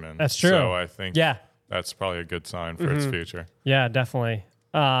Garmin. That's true. So I think that's probably a good sign for its future. Yeah, definitely.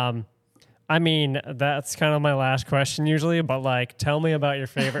 I mean, that's kind of my last question usually, but like, tell me about your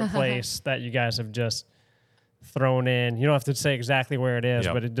favorite place that you guys have just thrown in. You don't have to say exactly where it is,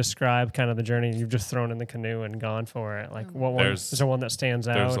 but it describe kind of the journey you've just thrown in the canoe and gone for it. Like, what one is there one that stands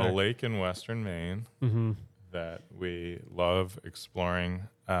out? There's a lake in Western Maine that we love exploring.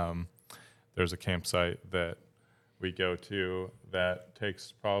 There's a campsite that we go to that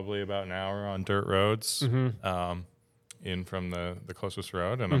takes probably about an hour on dirt roads in from the closest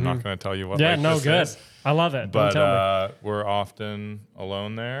road, and I'm not going to tell you what lake this is. I love it. But Don't tell me. we're often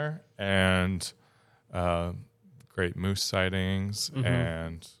alone there, and great moose sightings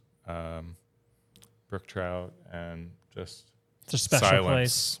and brook trout, and just It's a special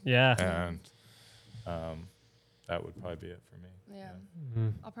silence. place. Yeah. And that would probably be it for me.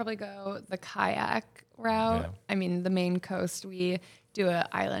 Yeah. I'll probably go the kayak route. Yeah. I mean, the Maine coast, we do an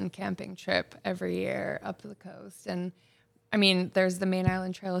island camping trip every year up the coast. And I mean, there's the Maine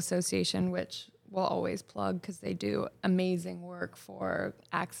Island Trail Association, which we'll always plug because they do amazing work for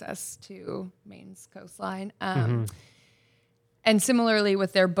access to Maine's coastline. And similarly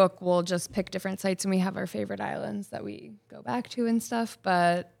with their book, we'll just pick different sites and we have our favorite islands that we go back to and stuff.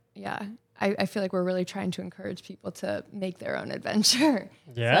 But yeah, I feel like we're really trying to encourage people to make their own adventure.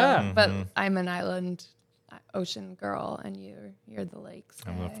 Yeah. So, but I'm an island ocean girl and you're the lakes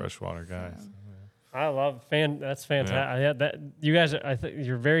guy. I'm the freshwater guy. So. I love that's fantastic. Yeah, that you guys, I think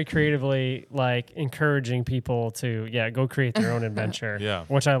you're very creatively like encouraging people to go create their own adventure. Yeah.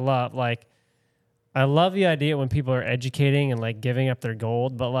 Which I love. Like, I love the idea when people are educating and like giving up their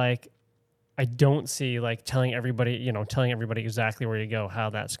gold, but like I don't see like telling everybody exactly where you go, how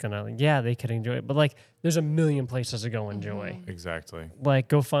that's gonna. Yeah, they could enjoy it, but like there's a million places to go enjoy. Exactly. Like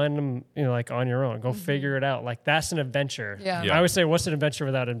go find them, like on your own. Go figure it out. Like that's an adventure. Yeah. Yeah. I always say, what's an adventure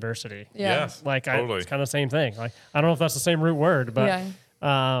without adversity? Yeah. Yes. Like totally. it's kind of the same thing. Like I don't know if that's the same root word, but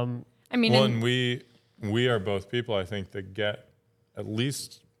I mean, Well, and we are both people, I think, that get at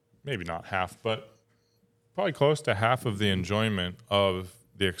least maybe not half, but probably close to half of the enjoyment of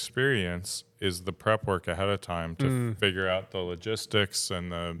the experience is the prep work ahead of time to figure out the logistics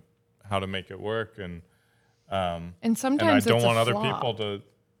and the how to make it work, and sometimes I don't it's want a other flop. people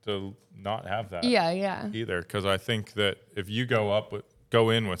to not have that Yeah. either, because I think that if you go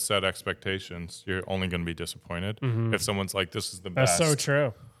in with set expectations, you're only going to be disappointed. If someone's like, this is the That's best, so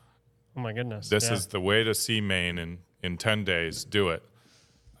true. Oh my goodness. this is the way to see Maine in 10 days, do it.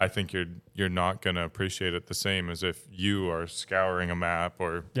 I think you're not going to appreciate it the same as if you are scouring a map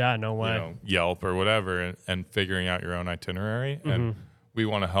or no way. Yelp or whatever and figuring out your own itinerary. And we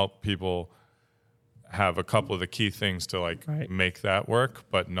want to help people have a couple of the key things to make that work,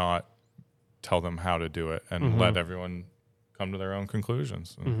 but not tell them how to do it, and let everyone come to their own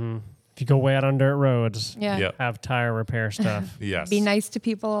conclusions. If you go way out on dirt roads, Yeah. have tire repair stuff. Yes. Be nice to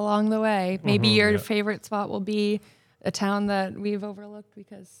people along the way. Maybe your favorite spot will be a town that we've overlooked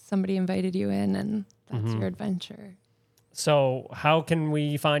because somebody invited you in, and that's your adventure. So how can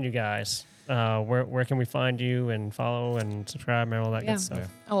we find you guys? Where can we find you and follow and subscribe and all that good stuff?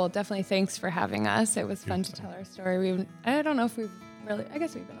 Oh, well, definitely thanks for having us. It was fun to tell our story. I don't know if we've really, I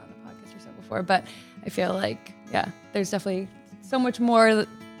guess we've been on a podcast or so before, but I feel like, there's definitely so much more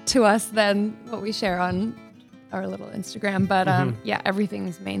to us than what we share on our little Instagram. But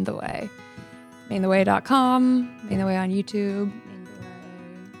everything's Maine the Way. MaineTheWay.com, Maine the Way on YouTube, Maine the Way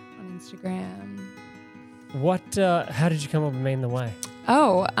on Instagram. How did you come up with Maine the Way?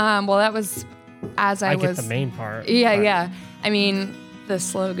 Oh, well, that was as I was. get the main part. Yeah. I mean, the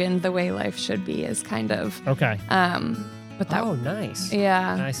slogan, "The Way Life Should Be," is kind of Okay. But that, nice.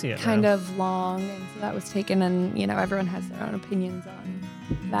 yeah, I see it kind now. of long, and so that was taken, and everyone has their own opinions on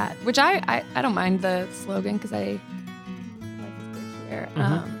that, which I don't mind the slogan because life is good here.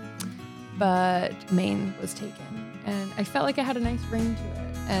 But Maine was taken, and I felt like it had a nice ring to it.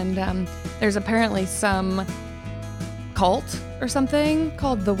 And there's apparently some cult or something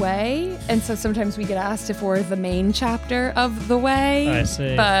called The Way, and so sometimes we get asked if we're the main chapter of The Way. I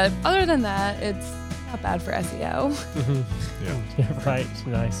see. But other than that, it's not bad for SEO. Yeah, right.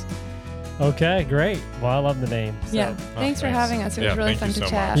 Nice. Okay, great. Well, I love the name. So. Thanks for having us. It was really thank fun you to so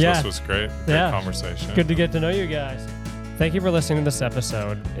chat. much. Yeah. This was great. Great conversation. Good to get to know you guys. Thank you for listening to this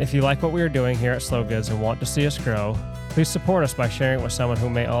episode. If you like what we are doing here at Slow Goods and want to see us grow, please support us by sharing it with someone who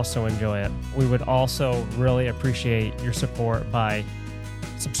may also enjoy it. We would also really appreciate your support by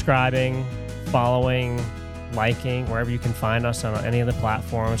subscribing, following, liking, wherever you can find us on any of the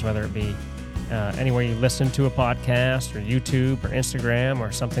platforms, whether it be anywhere you listen to a podcast or YouTube or Instagram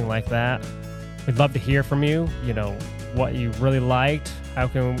or something like that. We'd love to hear from you, what you really liked, how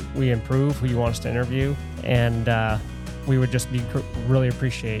can we improve, who you want us to interview, and we would just really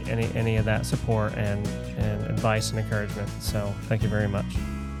appreciate any of that support and advice and encouragement. So thank you very much.